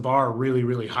sets the bar really,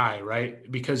 really high,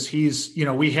 right? Because he's,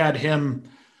 we had him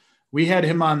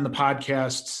on the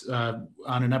podcast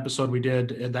on an episode we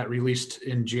did that released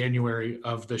in January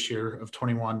of this year of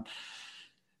 21.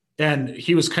 And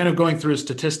he was kind of going through his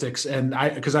statistics, and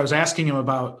because I was asking him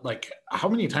about how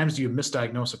many times do you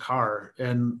misdiagnose a car?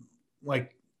 And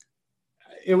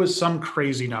it was some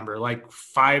crazy number,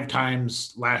 5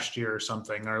 times last year or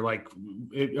something, or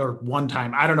or 1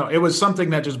 time. I don't know. It was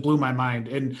something that just blew my mind.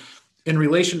 And in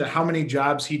relation to how many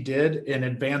jobs he did in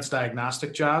advanced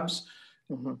diagnostic jobs,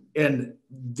 and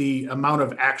the amount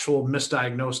of actual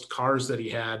misdiagnosed cars that he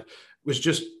had was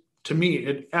just, to me,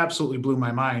 it absolutely blew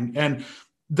my mind. And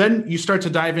then you start to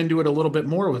dive into it a little bit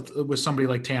more with somebody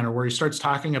like Tanner, where he starts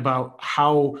talking about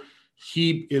how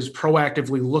he is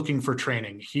proactively looking for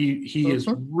training. He is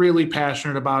really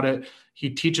passionate about it. He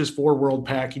teaches for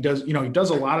WorldPAC. He does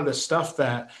a lot of this stuff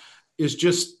that is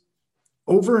just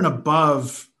over and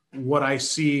above what I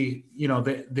see,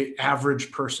 the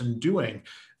average person doing.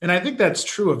 And I think that's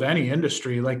true of any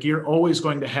industry. You're always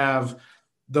going to have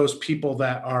those people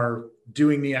that are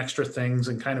doing the extra things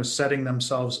and kind of setting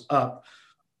themselves up.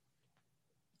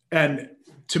 And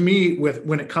to me,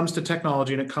 when it comes to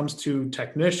technology and it comes to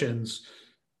technicians,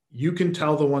 you can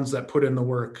tell the ones that put in the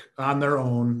work on their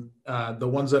own, the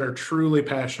ones that are truly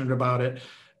passionate about it.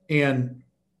 And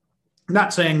I'm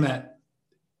not saying that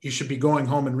you should be going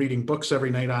home and reading books every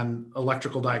night on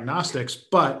electrical diagnostics,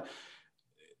 but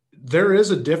there is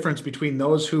a difference between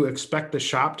those who expect the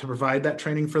shop to provide that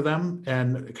training for them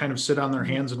and kind of sit on their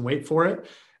hands and wait for it,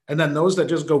 and then those that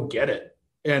just go get it.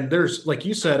 And there's, like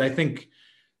you said, I think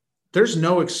there's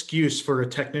no excuse for a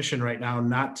technician right now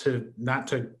not to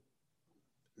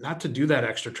do that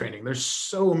extra training. There's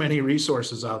so many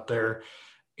resources out there,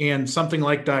 and something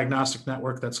like Diagnostic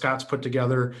Network that Scott's put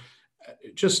together,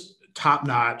 just top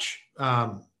notch.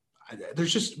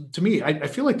 There's just, to me, I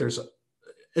feel like there's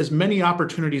as many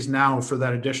opportunities now for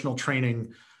that additional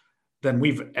training than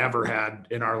we've ever had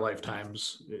in our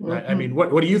lifetimes. I mean,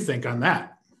 what do you think on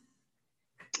that?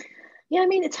 Yeah, I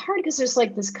mean, it's hard because there's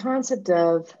like this concept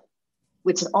of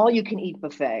it's an all-you-can-eat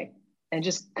buffet, and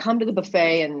just come to the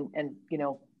buffet and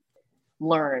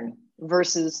learn,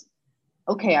 versus,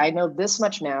 okay, I know this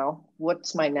much now.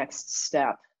 What's my next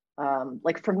step?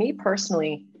 Like for me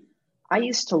personally, I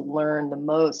used to learn the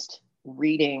most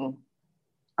reading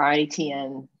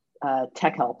IATN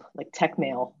Tech Help, like Tech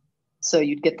Mail. So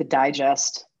you'd get the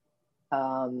digest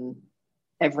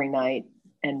every night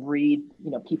and read,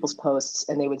 people's posts,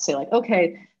 and they would say like,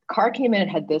 okay, car came in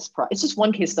and had this it's just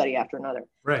one case study after another.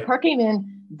 Right. Car came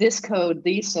in, this code,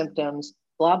 these symptoms,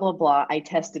 blah, blah, blah. I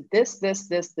tested this.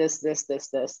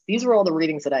 These were all the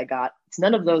readings that I got. It's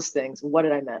none of those things. What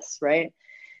did I miss? Right.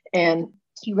 And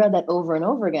he read that over and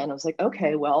over again. I was like,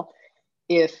 okay, well,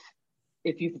 if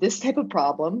you've this type of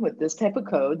problem with this type of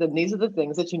code, then these are the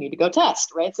things that you need to go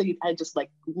test. Right. So I just like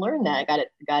learned that. I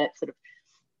got it sort of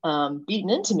beaten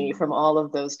into me from all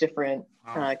of those different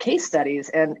case studies.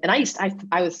 And I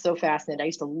was so fascinated. I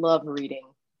used to love reading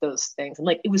those things. And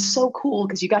like, it was so cool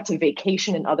because you got to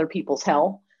vacation in other people's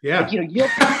hell. Yeah. Like, you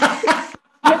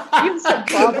have some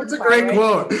problem. That's a great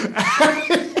quote.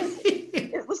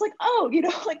 It was like, oh,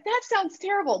 like that sounds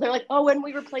terrible. They're like, oh, when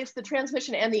we replaced the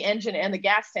transmission and the engine and the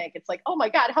gas tank, it's like, oh my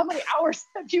God, how many hours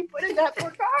have you put in that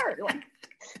poor car? Like,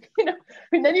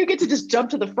 and then you get to just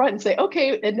jump to the front and say,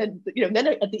 okay. And then, then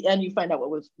at the end you find out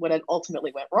what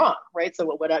ultimately went wrong. Right. So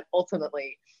what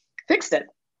ultimately fixed it.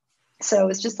 So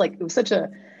it's just like, it was such a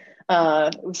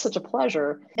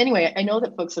pleasure. Anyway, I know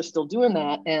that folks are still doing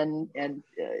that. And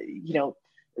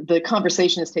the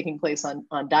conversation is taking place on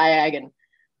Diag. And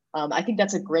I think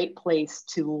that's a great place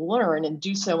to learn and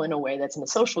do so in a way that's in a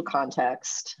social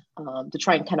context, to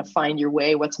try and kind of find your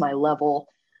way. What's my level?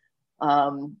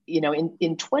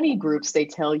 In 20 groups, they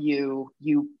tell you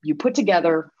put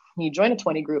together, you join a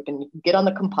 20 group and you get on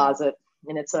the composite,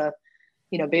 and it's a,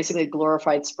 basically a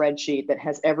glorified spreadsheet that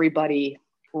has everybody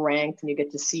ranked, and you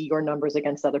get to see your numbers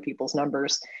against other people's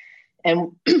numbers.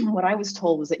 And what I was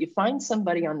told was that you find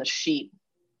somebody on the sheet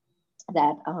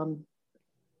that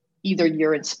either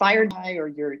you're inspired by or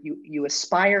you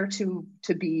aspire to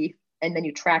be, and then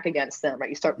you track against them, right?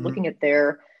 You start looking at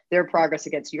their progress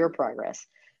against your progress.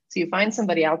 So you find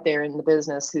somebody out there in the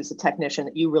business who's a technician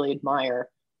that you really admire,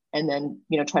 and then,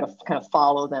 try to kind of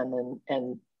follow them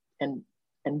and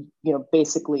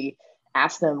basically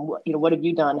ask them, what have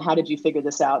you done? How did you figure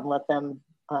this out? And let them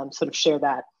sort of share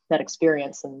that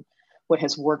experience and what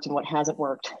has worked and what hasn't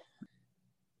worked.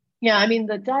 Yeah, I mean,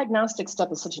 the diagnostic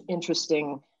stuff is such an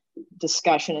interesting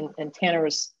discussion, and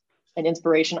Tanner's an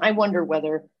inspiration. I wonder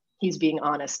whether he's being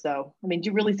honest, though. I mean, do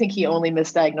you really think he only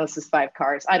misdiagnosed his 5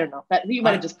 cars? I don't know. You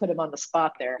might have just put him on the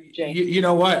spot there, Jay. You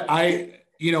know what?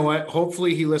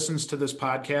 Hopefully he listens to this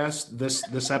podcast,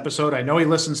 this episode. I know he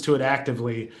listens to it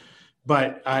actively,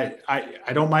 but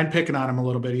I don't mind picking on him a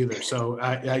little bit either. So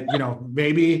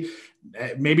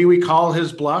maybe we call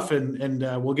his bluff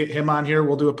and we'll get him on here.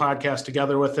 We'll do a podcast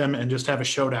together with him and just have a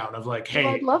showdown of like, hey,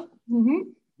 I'd love. Mm-hmm.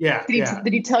 Yeah.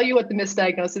 Did he tell you what the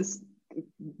misdiagnosis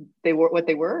they were? What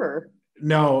they were? Or?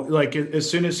 No, like as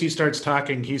soon as he starts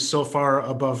talking, he's so far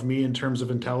above me in terms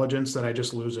of intelligence that I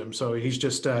just lose him. So he's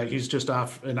just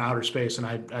off in outer space, and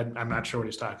I'm not sure what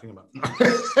he's talking about.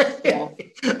 Yeah.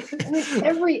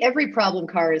 I mean, every problem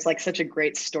car is like such a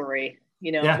great story.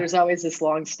 There's always this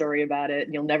long story about it,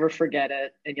 and you'll never forget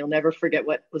it, and you'll never forget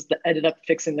what ended up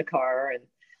fixing the car, and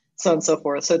so on and so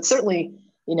forth. So it's certainly,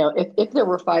 if there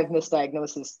were 5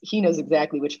 misdiagnoses, he knows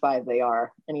exactly which 5 they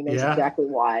are, and he knows exactly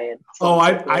why. And so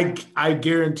I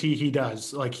guarantee he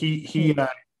does. Like he'll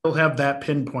have that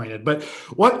pinpointed. But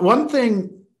one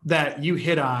thing that you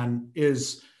hit on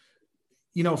is,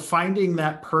 finding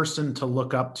that person to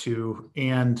look up to.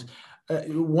 And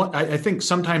I think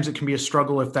sometimes it can be a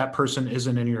struggle if that person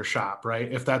isn't in your shop,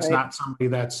 right? If that's not somebody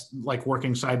that's like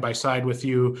working side by side with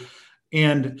you.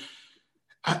 And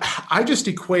I just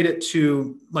equate it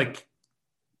to like,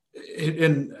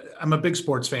 and I'm a big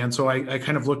sports fan, so I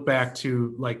kind of look back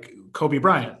to like Kobe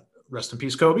Bryant, rest in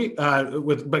peace, Kobe.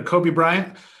 But Kobe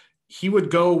Bryant, he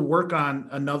would go work on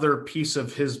another piece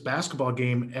of his basketball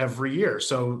game every year.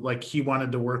 So like he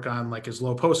wanted to work on like his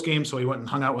low post game, so he went and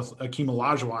hung out with Akeem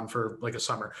Olajuwon for like a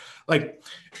summer. Like,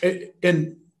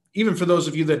 and even for those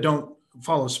of you that don't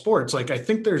follow sports, like I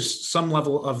think there's some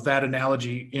level of that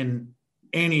analogy in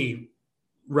any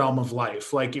realm of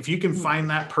life. Like if you can find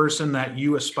that person that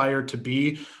you aspire to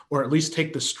be, or at least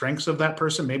take the strengths of that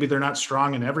person, maybe they're not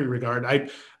strong in every regard.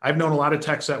 I've known a lot of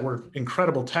techs that were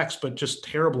incredible techs, but just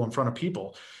terrible in front of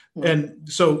people. And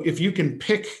so if you can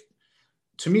pick,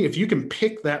 to me, if you can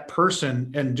pick that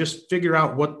person and just figure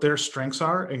out what their strengths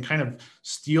are and kind of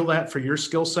steal that for your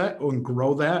skill set and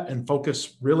grow that and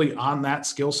focus really on that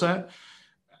skill set,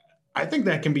 I think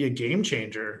that can be a game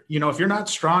changer. You know, if you're not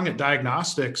strong at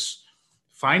diagnostics,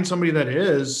 find somebody that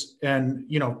is, and,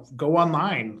 you know, go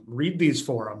online, read these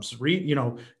forums,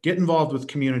 get involved with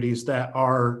communities that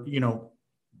are, you know,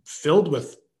 filled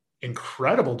with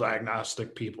incredible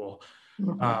diagnostic people.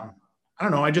 I don't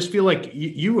know. I just feel like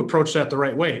you approach that the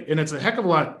right way. And it's a heck of a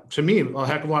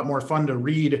lot more fun to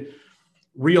read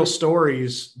real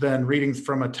stories than reading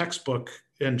from a textbook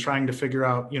and trying to figure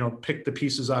out, you know, pick the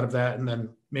pieces out of that and then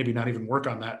maybe not even work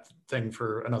on that thing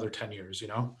for another 10 years, you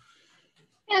know?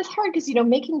 Yeah, it's hard because, you know,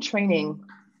 making training,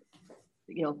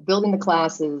 you know, building the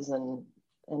classes and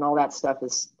all that stuff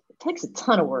it takes a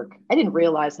ton of work. I didn't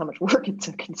realize how much work it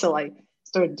took until I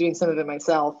started doing some of it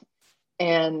myself.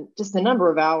 And just the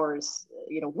number of hours,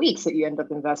 you know, weeks that you end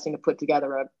up investing to put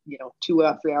together a, you know,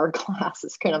 2-3 hour class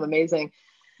is kind of amazing.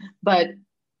 But,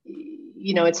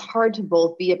 you know, it's hard to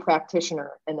both be a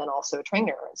practitioner and then also a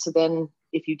trainer. So then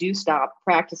if you do stop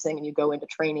practicing and you go into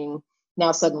training,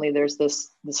 now suddenly there's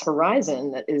this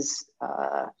horizon that is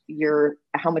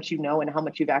how much you know and how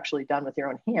much you've actually done with your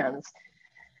own hands,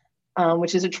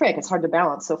 which is a trick. It's hard to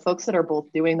balance. So folks that are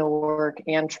both doing the work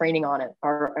and training on it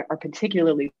are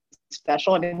particularly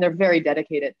special. I mean, they're very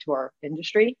dedicated to our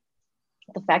industry.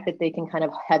 The fact that they can kind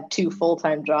of have 2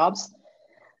 full-time jobs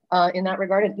in that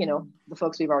regard, and, you know, the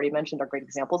folks we've already mentioned are great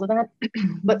examples of that.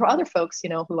 But for other folks, you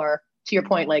know, who are, to your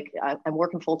point, like I'm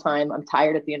working full-time, I'm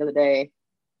tired at the end of the day,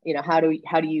 you know, how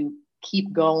do you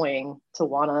keep going to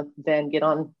want to then get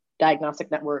on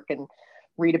Diagnostic Network and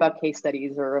read about case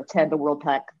studies or attend a World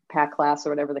Pack class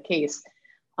or whatever the case?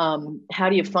 How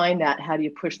do you find that? How do you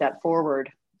push that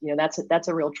forward? You know, that's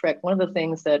a real trick. One of the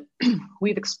things that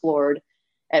we've explored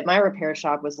at my repair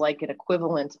shop was like an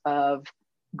equivalent of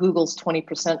Google's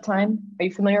 20% time. Are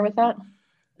you familiar with that?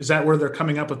 Is that where they're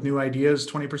coming up with new ideas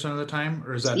 20% of the time?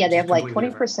 Or is that? Yeah, they have like 20%,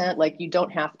 different? like you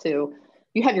don't have to,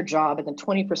 you have your job and then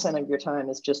 20% of your time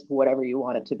is just whatever you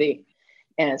want it to be.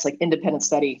 And it's like independent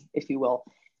study, if you will.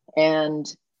 And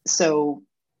so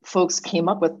folks came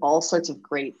up with all sorts of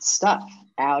great stuff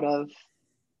out of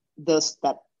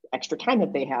that extra time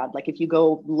that they had. Like if you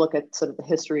go look at sort of the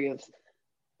history of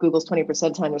Google's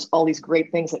 20% time, there's all these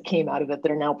great things that came out of it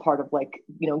that are now part of, like,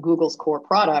 you know, Google's core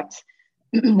product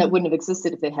that wouldn't have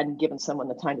existed if they hadn't given someone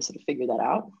the time to sort of figure that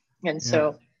out. And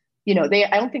so, you know,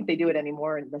 I don't think they do it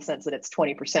anymore in the sense that it's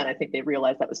 20%. I think they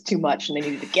realized that was too much and they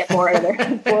needed to get more out of their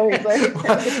employees.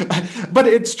 But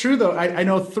it's true though. I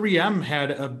know 3M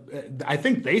had I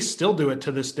think they still do it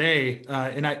to this day.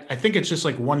 And I think it's just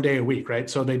like 1 day a week, right?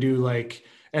 So they do like,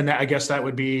 and I guess that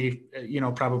would be, you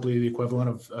know, probably the equivalent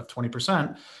of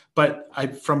 20%. But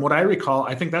from what I recall,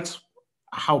 I think that's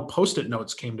how Post-it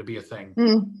notes came to be a thing.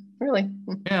 Really?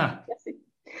 Yeah.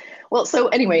 Well, so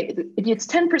anyway, if it's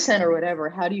 10% or whatever,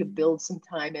 how do you build some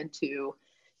time into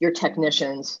your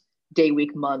technicians, day,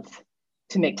 week, month,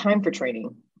 to make time for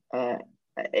training?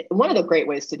 One of the great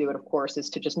ways to do it, of course, is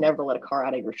to just never let a car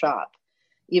out of your shop.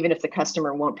 Even if the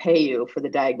customer won't pay you for the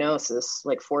diagnosis,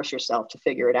 like force yourself to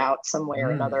figure it out some way or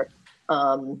another,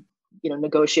 you know,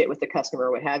 negotiate with the customer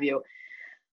or what have you.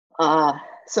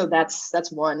 So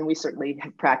that's one. We certainly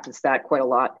have practiced that quite a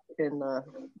lot in the,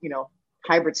 you know,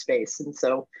 hybrid space. And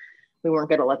so we weren't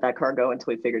going to let that car go until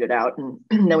we figured it out. And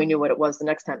then we knew what it was the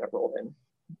next time it rolled in.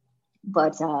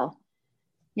 But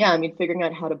yeah, I mean, figuring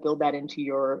out how to build that into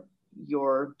your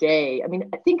day. I mean,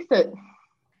 I think that,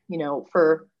 you know,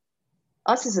 for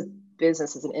us as a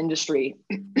business, as an industry,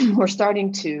 we're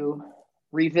starting to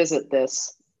revisit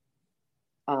this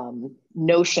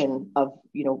notion of,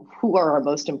 you know, who are our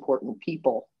most important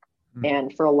people.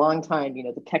 And for a long time, you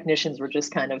know, the technicians were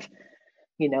just kind of,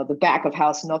 you know, the back of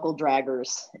house knuckle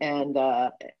draggers. And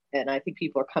I think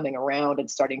people are coming around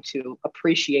and starting to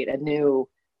appreciate anew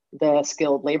the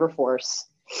skilled labor force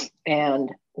and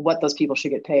what those people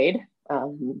should get paid.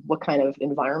 what kind of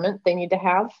environment they need to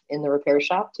have in the repair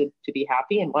shop to be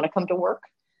happy and want to come to work.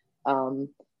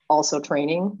 Also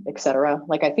training, et cetera.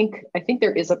 Like, I think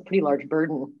there is a pretty large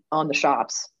burden on the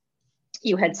shops.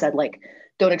 You had said, like,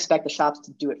 don't expect the shops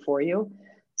to do it for you.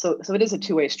 So it is a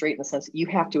two-way street in the sense that you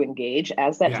have to engage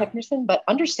as that technician, but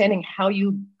understanding how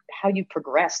you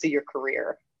progress through your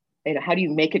career, how do you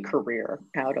make a career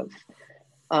out of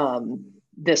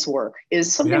this work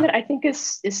is something that I think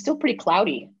is still pretty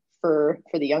cloudy for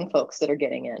the young folks that are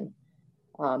getting in,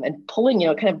 and pulling,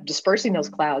 kind of dispersing those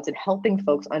clouds and helping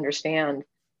folks understand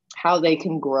how they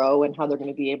can grow and how they're going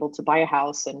to be able to buy a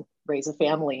house and raise a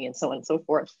family and so on and so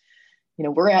forth.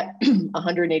 We're at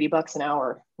 $180 an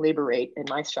hour labor rate in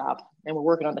my shop, and we're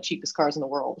working on the cheapest cars in the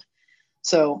world.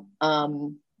 So,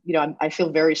 I feel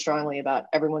very strongly about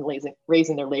everyone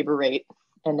raising their labor rate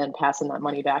and then passing that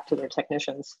money back to their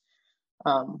technicians.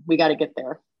 We got to get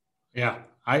there. Yeah,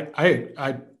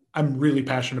 I'm really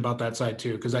passionate about that side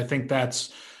too, because I think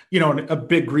that's, a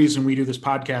big reason we do this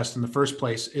podcast in the first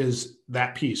place is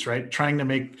that piece, right? Trying to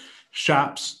make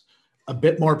shops a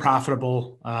bit more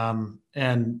profitable,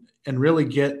 and really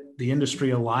get the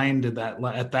industry aligned at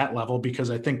that level,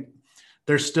 because I think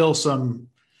there's still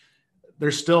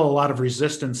a lot of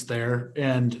resistance there,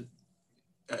 and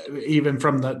even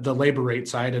from the labor rate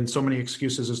side, and so many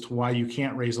excuses as to why you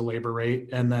can't raise a labor rate.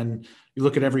 And then you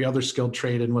look at every other skilled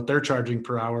trade and what they're charging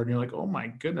per hour, and you're like, oh my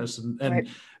goodness. And right.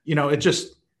 It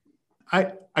just,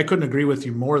 I couldn't agree with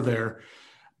you more there.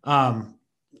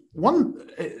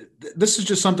 This is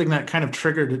just something that kind of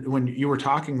triggered when you were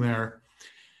talking there.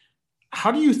 How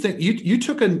do you think you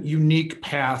took a unique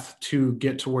path to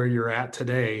get to where you're at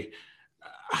today?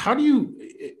 How do you,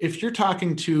 if you're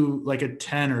talking to like a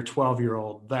 10 or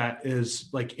 12-year-old that is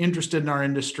like interested in our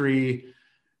industry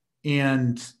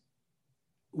and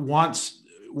wants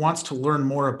to learn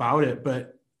more about it,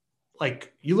 but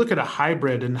like you look at a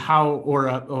hybrid and or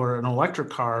an electric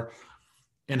car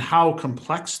and how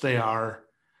complex they are,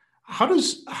 how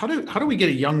do we get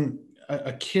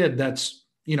a kid that's,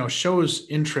 shows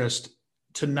interest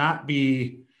to not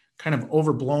be kind of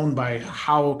overblown by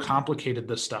how complicated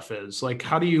this stuff is? Like,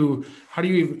 how do you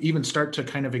even start to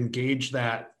kind of engage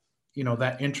that,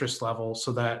 that interest level,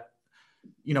 so that,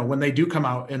 when they do come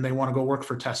out and they want to go work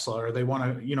for Tesla, or they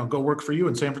want to, go work for you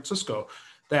in San Francisco,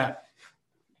 that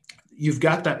you've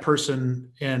got that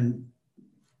person in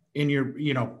your,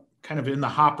 kind of in the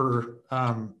hopper.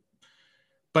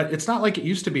 But it's not like it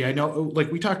used to be. I know, like,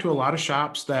 we talked to a lot of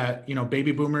shops that,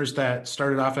 baby boomers that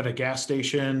started off at a gas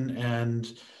station,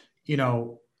 and,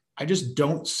 I just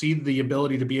don't see the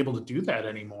ability to be able to do that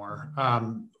anymore.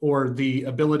 Or the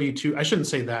ability to, I shouldn't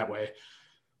say that way,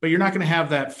 but you're not going to have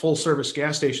that full service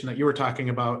gas station that you were talking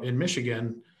about in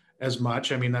Michigan as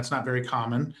much. I mean, that's not very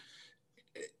common.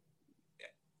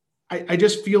 I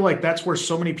just feel like that's where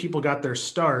so many people got their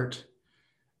start.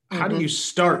 How do you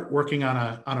start working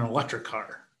on an electric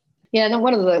car? Yeah, and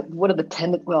one of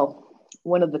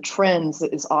the trends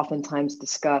that is oftentimes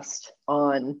discussed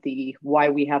on the why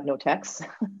we have no techs,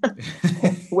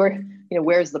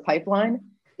 where's the pipeline,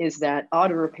 is that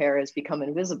auto repair has become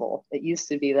invisible. It used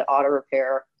to be that auto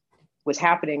repair was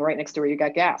happening right next to where you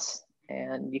got gas,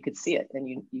 and you could see it, and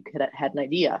you could had an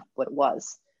idea what it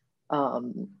was.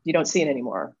 You don't see it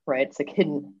anymore, right? It's like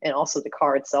hidden, and also the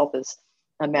car itself is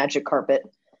a magic carpet.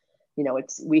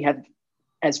 We have,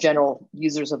 as general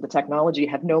users of the technology,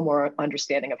 have no more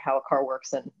understanding of how a car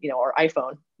works than, our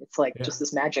iPhone. It's like just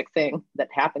this magic thing that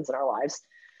happens in our lives.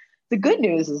 The good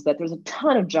news is that there's a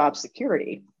ton of job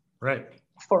security, right,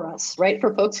 for us, right?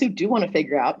 For folks who do want to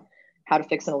figure out how to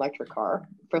fix an electric car,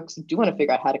 folks who do want to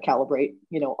figure out how to calibrate,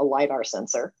 a LiDAR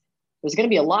sensor. There's going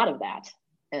to be a lot of that.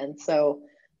 And so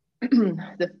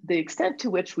the extent to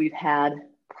which we've had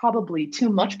probably too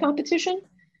much competition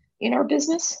in our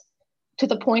business, to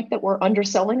the point that we're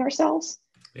underselling ourselves,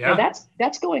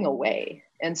 that's going away.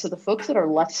 And so the folks that are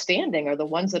left standing are the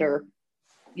ones that are,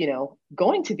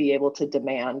 going to be able to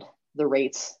demand the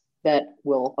rates that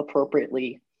will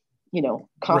appropriately,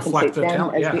 compensate them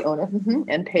as the owner,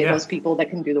 and pay those people that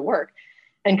can do the work.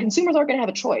 And consumers aren't going to have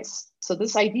a choice. So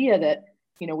this idea that,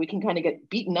 we can kind of get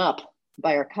beaten up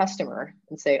by our customer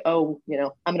and say, oh,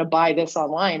 I'm going to buy this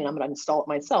online and I'm going to install it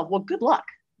myself. Well, good luck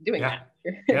doing that.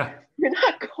 You're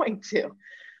not going to.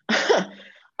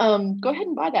 Go ahead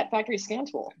and buy that factory scan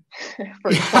tool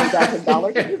for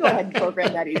 $20,000. You go ahead and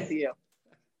program that ECU.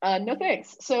 No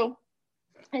thanks. So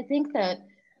I think that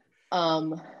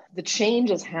the change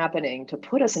is happening to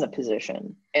put us in a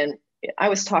position. And I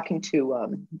was talking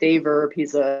to Dave Erb.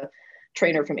 He's a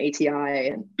trainer from ATI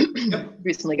and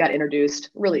recently got introduced.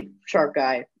 Really sharp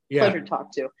guy. Pleasure to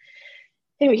talk to.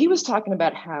 Anyway, he was talking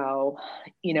about how,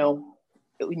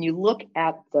 when you look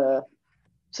at the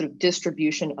sort of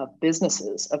distribution of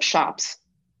businesses, of shops,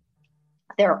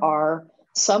 there are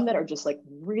some that are just like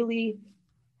really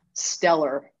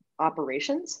stellar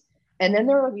operations. And then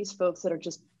there are these folks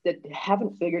that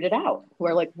haven't figured it out, who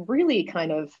are like really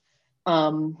kind of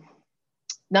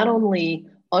not only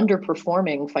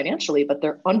underperforming financially, but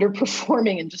they're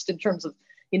underperforming in terms of,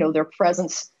 their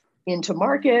presence into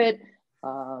market,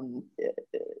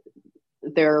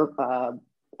 their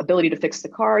ability to fix the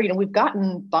car. We've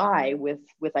gotten by with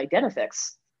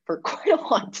Identifix for quite a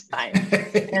long time.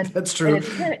 And that's true. And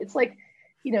it's like,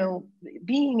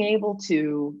 being able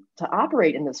to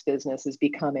operate in this business is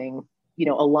becoming,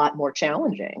 a lot more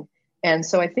challenging. And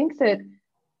so I think that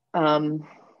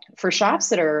for shops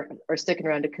that are sticking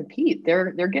around to compete,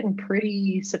 they're getting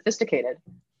pretty sophisticated,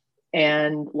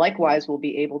 and likewise will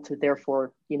be able to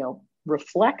therefore,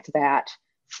 reflect that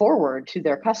forward to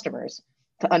their customers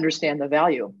to understand the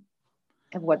value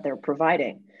of what they're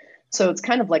providing. So it's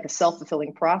kind of like a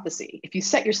self-fulfilling prophecy. If you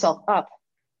set yourself up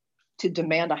to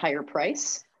demand a higher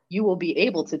price, you will be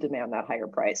able to demand that higher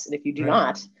price. And if you do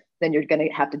not, then you're going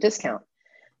to have to discount.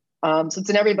 So it's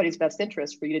in everybody's best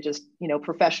interest for you to just,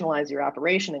 professionalize your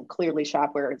operation, and clearly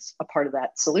Shopware is a part of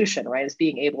that solution, right? Is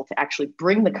being able to actually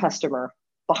bring the customer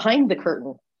behind the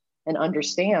curtain and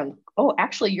understand, oh,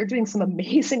 actually, you're doing some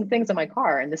amazing things in my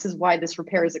car, and this is why this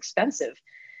repair is expensive,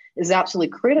 is absolutely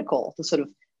critical to sort of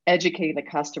educating the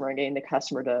customer and getting the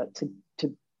customer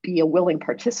to be a willing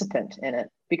participant in it.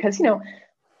 Because,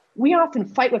 we often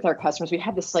fight with our customers. We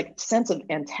have this like sense of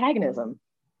antagonism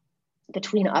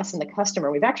between us and the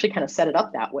customer. We've actually kind of set it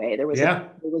up that way. It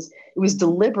was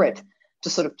deliberate to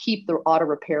sort of keep the auto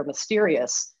repair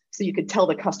mysterious, so you could tell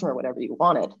the customer whatever you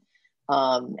wanted,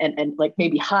 and like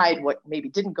maybe hide what maybe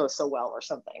didn't go so well or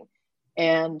something.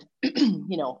 And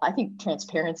I think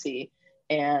transparency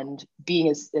and being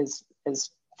as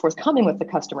forthcoming with the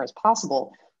customer as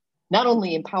possible not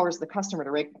only empowers the customer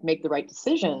to make the right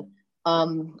decision,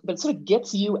 but it sort of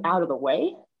gets you out of the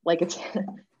way. Like it's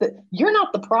you're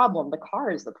not the problem. The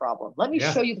car is the problem. Let me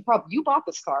show you the problem. You bought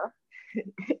this car.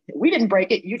 We didn't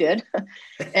break it. You did.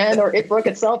 Or it broke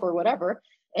itself or whatever.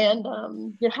 And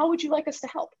how would you like us to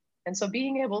help? And so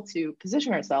being able to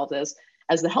position ourselves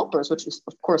as the helpers, which is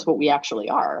of course what we actually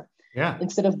are,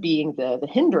 instead of being the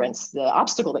hindrance, the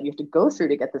obstacle that you have to go through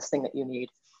to get this thing that you need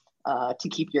to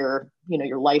keep your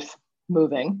life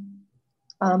moving,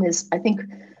 is, I think,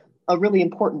 a really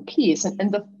important piece.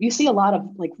 And you see a lot of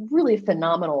like really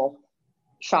phenomenal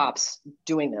shops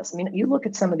doing this. I mean, you look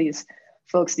at some of these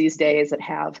folks these days that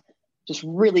have just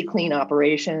really clean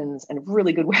operations and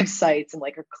really good websites, and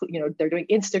like, they're doing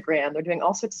Instagram, they're doing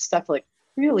all sorts of stuff to like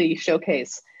really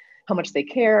showcase how much they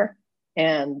care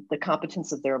and the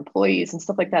competence of their employees and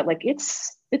stuff like that. Like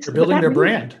they're building their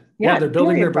brand. Yeah, they're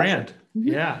building their brand.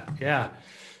 Mm-hmm. Yeah.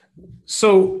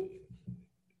 So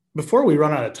before we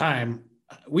run out of time,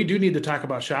 we do need to talk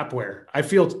about Shopware. I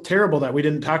feel terrible that we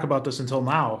didn't talk about this until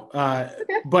now,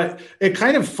 but it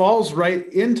kind of falls right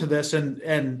into this.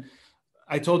 And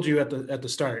I told you at the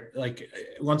start, like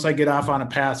once I get off on a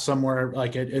path somewhere,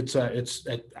 like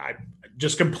I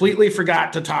just completely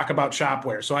forgot to talk about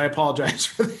Shopware. So I apologize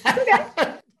for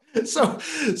that. Okay. So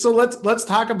let's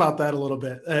talk about that a little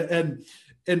bit.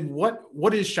 And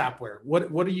what is Shopware?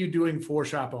 What are you doing for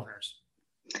shop owners?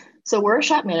 So we're a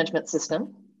shop management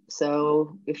system.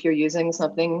 So if you're using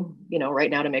something, right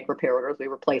now to make repair orders, we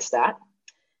replace that.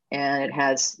 And it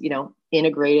has,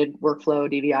 integrated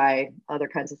workflow, DVI, other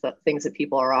kinds of things that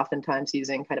people are oftentimes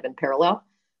using kind of in parallel.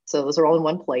 So those are all in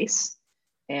one place.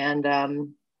 And,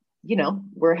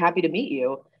 we're happy to meet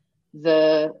you.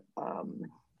 The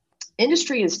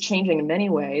industry is changing in many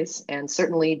ways, and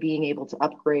certainly being able to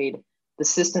upgrade the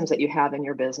systems that you have in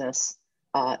your business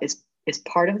is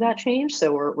part of that change.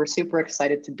 So we're super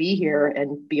excited to be here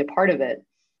and be a part of it.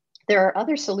 There are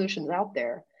other solutions out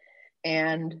there.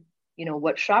 And,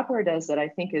 what Shopware does that I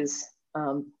think is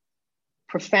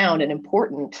profound and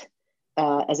important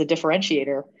as a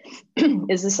differentiator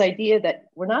is this idea that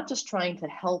we're not just trying to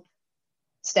help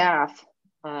staff,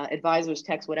 advisors,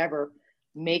 techs, whatever,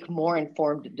 make more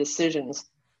informed decisions.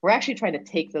 We're actually trying to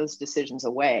take those decisions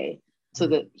away so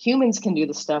that humans can do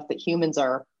the stuff that humans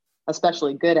are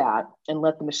especially good at, and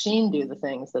let the machine do the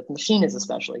things that the machine is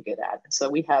especially good at. So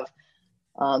we have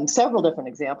several different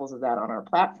examples of that on our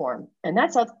platform. And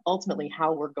that's ultimately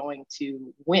how we're going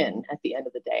to win at the end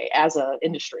of the day as an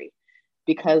industry,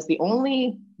 because the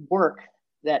only work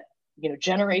that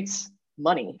generates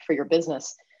money for your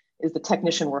business is the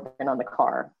technician working on the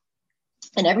car.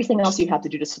 And everything else you have to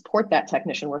do to support that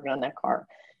technician working on that car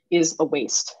is a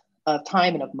waste of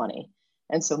time and of money.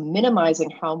 And so minimizing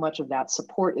how much of that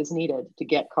support is needed to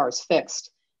get cars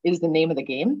fixed is the name of the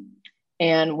game.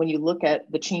 And when you look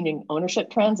at the changing ownership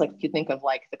trends, like if you think of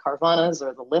like the Carvanas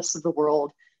or the Lyfts of the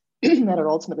world that are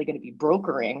ultimately going to be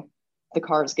brokering the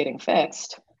cars getting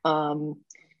fixed, they're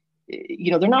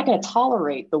not going to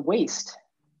tolerate the waste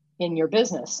in your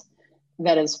business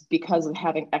that is because of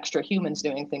having extra humans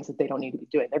doing things that they don't need to be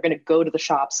doing. They're going to go to the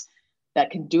shops that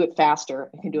can do it faster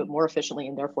and can do it more efficiently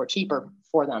and therefore cheaper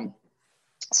for them.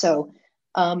 So,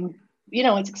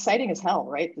 it's exciting as hell,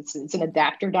 right? It's an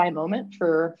adapt or die moment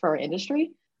for our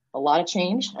industry. A lot of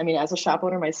change. I mean, as a shop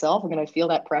owner myself, I'm going to feel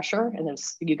that pressure, and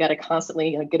you got to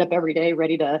constantly get up every day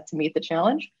ready to meet the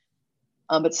challenge.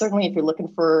 But certainly, if you're looking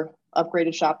for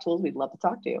upgraded shop tools, we'd love to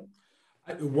talk to you.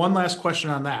 One last question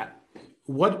on that.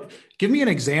 Give me an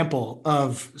example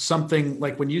of something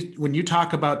like when you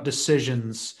talk about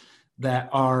decisions that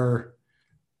are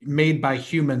made by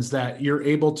humans that you're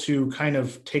able to kind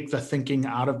of take the thinking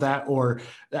out of that, or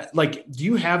that, like, do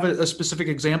you have a specific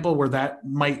example where that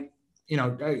might,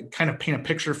 kind of paint a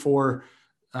picture for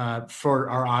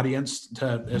our audience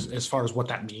as far as what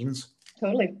that means?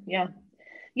 Totally. Yeah.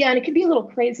 Yeah. And it can be a little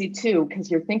crazy too, because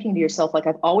you're thinking to yourself, like,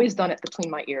 I've always done it between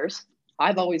my ears.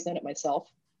 I've always done it myself.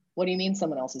 What do you mean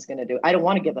someone else is going to do? I don't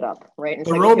want to give it up. Right. And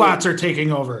the robots are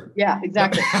taking over. Yeah,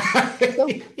 exactly.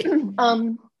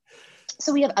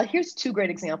 So we have, here's two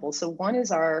great examples. So one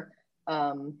is our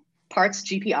parts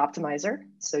GP optimizer.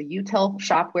 So you tell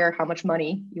Shopware how much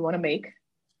money you want to make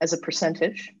as a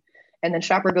percentage, and then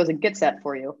Shopware goes and gets that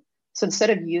for you. So instead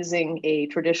of using a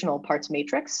traditional parts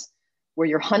matrix where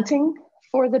you're hunting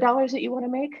for the dollars that you want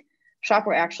to make,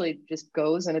 Shopware actually just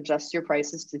goes and adjusts your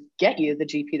prices to get you the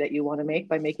GP that you want to make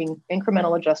by making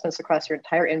incremental adjustments across your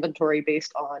entire inventory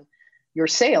based on your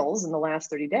sales in the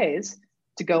last 30 days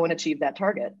to go and achieve that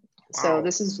target. Wow. So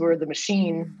this is where the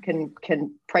machine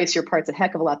can price your parts a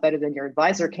heck of a lot better than your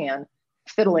advisor can,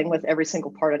 fiddling with every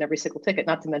single part on every single ticket,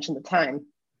 not to mention the time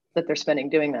that they're spending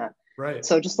doing that. Right.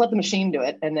 So just let the machine do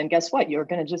it. And then guess what? You're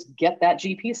going to just get that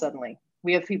GP suddenly.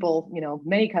 We have people,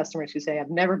 many customers who say, I've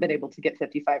never been able to get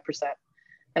 55%.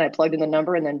 And I plugged in the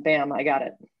number and then bam, I got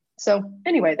it. So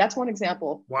anyway, that's one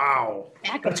example. Wow.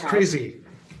 That's crazy.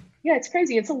 Yeah, it's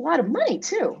crazy. It's a lot of money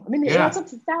too. I mean, it adds up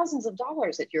to thousands of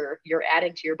dollars that you're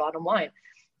adding to your bottom line.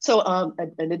 So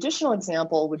an additional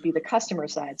example would be the customer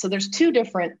side. So there's two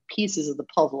different pieces of the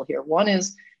puzzle here. One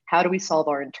is, how do we solve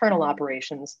our internal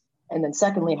operations? And then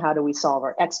secondly, how do we solve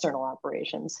our external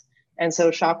operations? And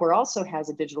so Shopware also has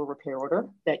a digital repair order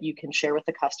that you can share with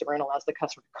the customer and allows the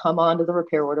customer to come onto the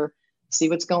repair order, see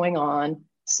what's going on,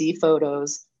 see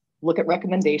photos, look at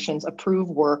recommendations, approve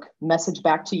work, message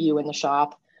back to you in the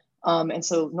shop. And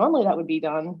so normally that would be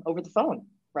done over the phone,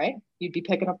 right? You'd be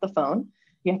picking up the phone.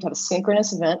 You have to have a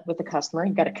synchronous event with the customer.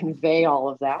 You've got to convey all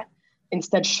of that.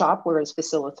 Instead, Shopware is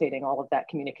facilitating all of that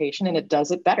communication, and it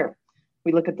does it better.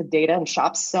 We look at the data, and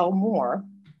shops sell more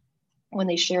when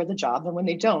they share the job than when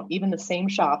they don't. Even the same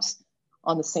shops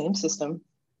on the same system,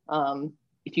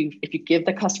 if you give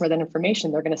the customer that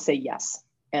information, they're going to say yes.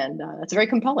 And that's very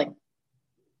compelling.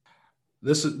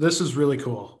 This is really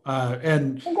cool.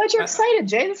 And I'm glad you're excited,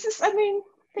 Jay.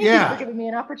 Thank you for giving me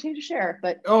an opportunity to share.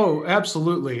 But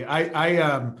absolutely.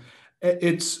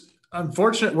 It's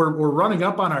unfortunate we're running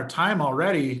up on our time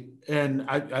already, and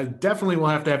I definitely will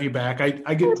have to have you back. I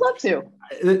would love to.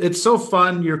 It's so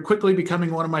fun. You're quickly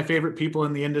becoming one of my favorite people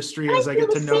in the industry as I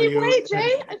get to know you. Way,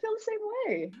 Jay. I feel the same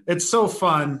way. It's so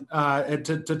fun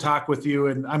to talk with you,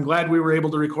 and I'm glad we were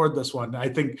able to record this one. I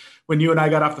think when you and I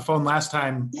got off the phone last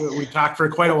time, we talked for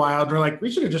quite a while, and we're like, we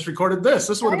should have just recorded this.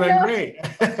 This would have been great.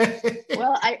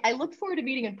 Well, I look forward to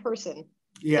meeting in person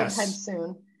sometime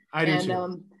soon. I do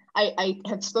too. I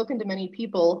have spoken to many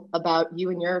people about you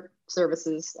and your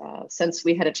services since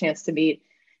we had a chance to meet.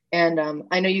 And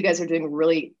I know you guys are doing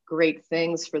really great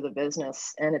things for the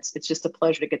business, and it's just a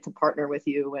pleasure to get to partner with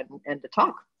you and to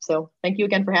talk. So thank you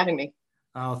again for having me.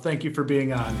 Oh, thank you for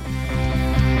being on.